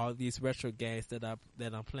share it, all these retro games that I'm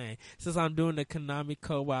playing. Since I'm doing the Konami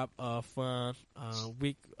co-op fun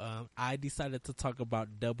week, I decided to talk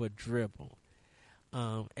about Double Dribble.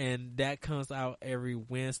 And that comes out every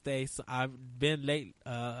Wednesday. So I've been late,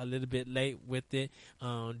 a little bit late with it,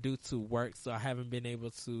 due to work. So I haven't been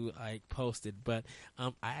able to like post it, but,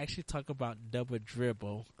 I actually talk about Double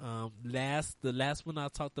Dribble. The last one I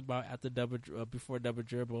talked about after before Double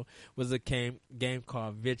Dribble was a game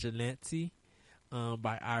called Vigilante,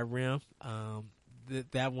 by IREM.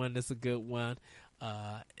 That one is a good one.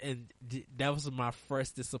 That was my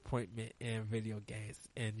first disappointment in video games,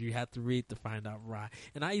 and you have to read to find out why.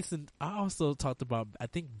 And I also talked about, I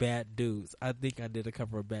think, Bad Dudes. I think I did a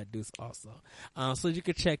cover of Bad Dudes also. So you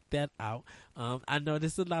can check that out. I know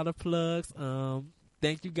there's a lot of plugs.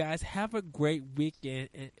 Thank you guys. Have a great weekend.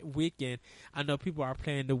 I know people are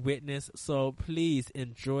playing The Witness, so please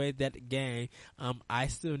enjoy that game. I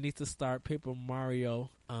still need to start Paper Mario.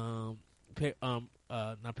 Not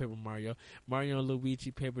Paper Mario, Mario and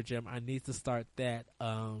Luigi Paper Jam. I need to start that.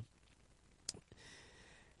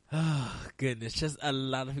 Oh goodness, just a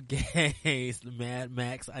lot of games. Mad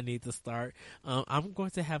Max I need to start. I'm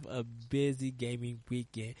going to have a busy gaming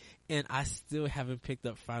weekend, and I still haven't picked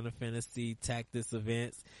up Final Fantasy Tactics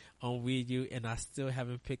Events on Wii U, and I still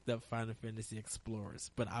haven't picked up Final Fantasy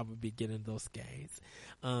Explorers, but I will be getting those games.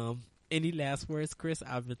 Any last words, Chris?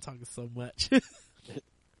 I've been talking so much.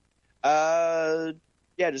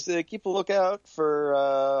 Yeah, just keep a lookout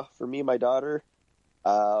for me and my daughter.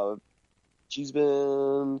 She's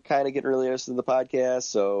been kind of getting really interested in the podcast,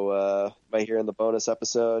 so might hear in the bonus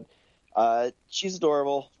episode. She's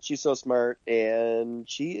adorable. She's so smart, and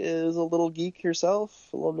she is a little geek herself,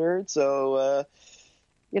 a little nerd. So,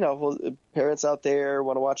 parents out there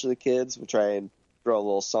want to watch the kids, we'll try and throw a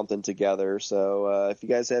little something together. So if you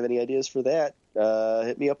guys have any ideas for that,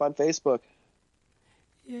 hit me up on Facebook.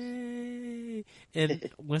 Yay! And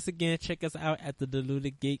once again, check us out at the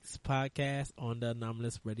Deluded Geeks podcast on the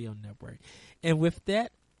Anomalous Radio Network. And with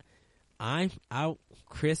that, I'm out.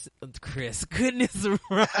 Chris, goodness,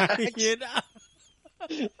 Ryan.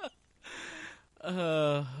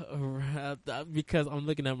 Because I'm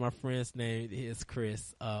looking at my friend's name. It's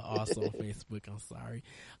Chris, also on Facebook. I'm sorry.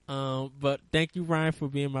 But thank you, Ryan, for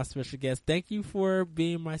being my special guest. Thank you for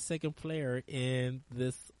being my second player in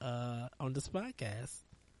this, on this podcast.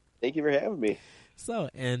 Thank you for having me. So,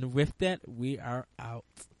 and with that, we are out.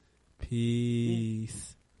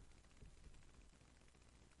 Peace.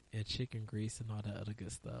 And chicken grease and all that other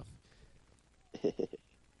good stuff.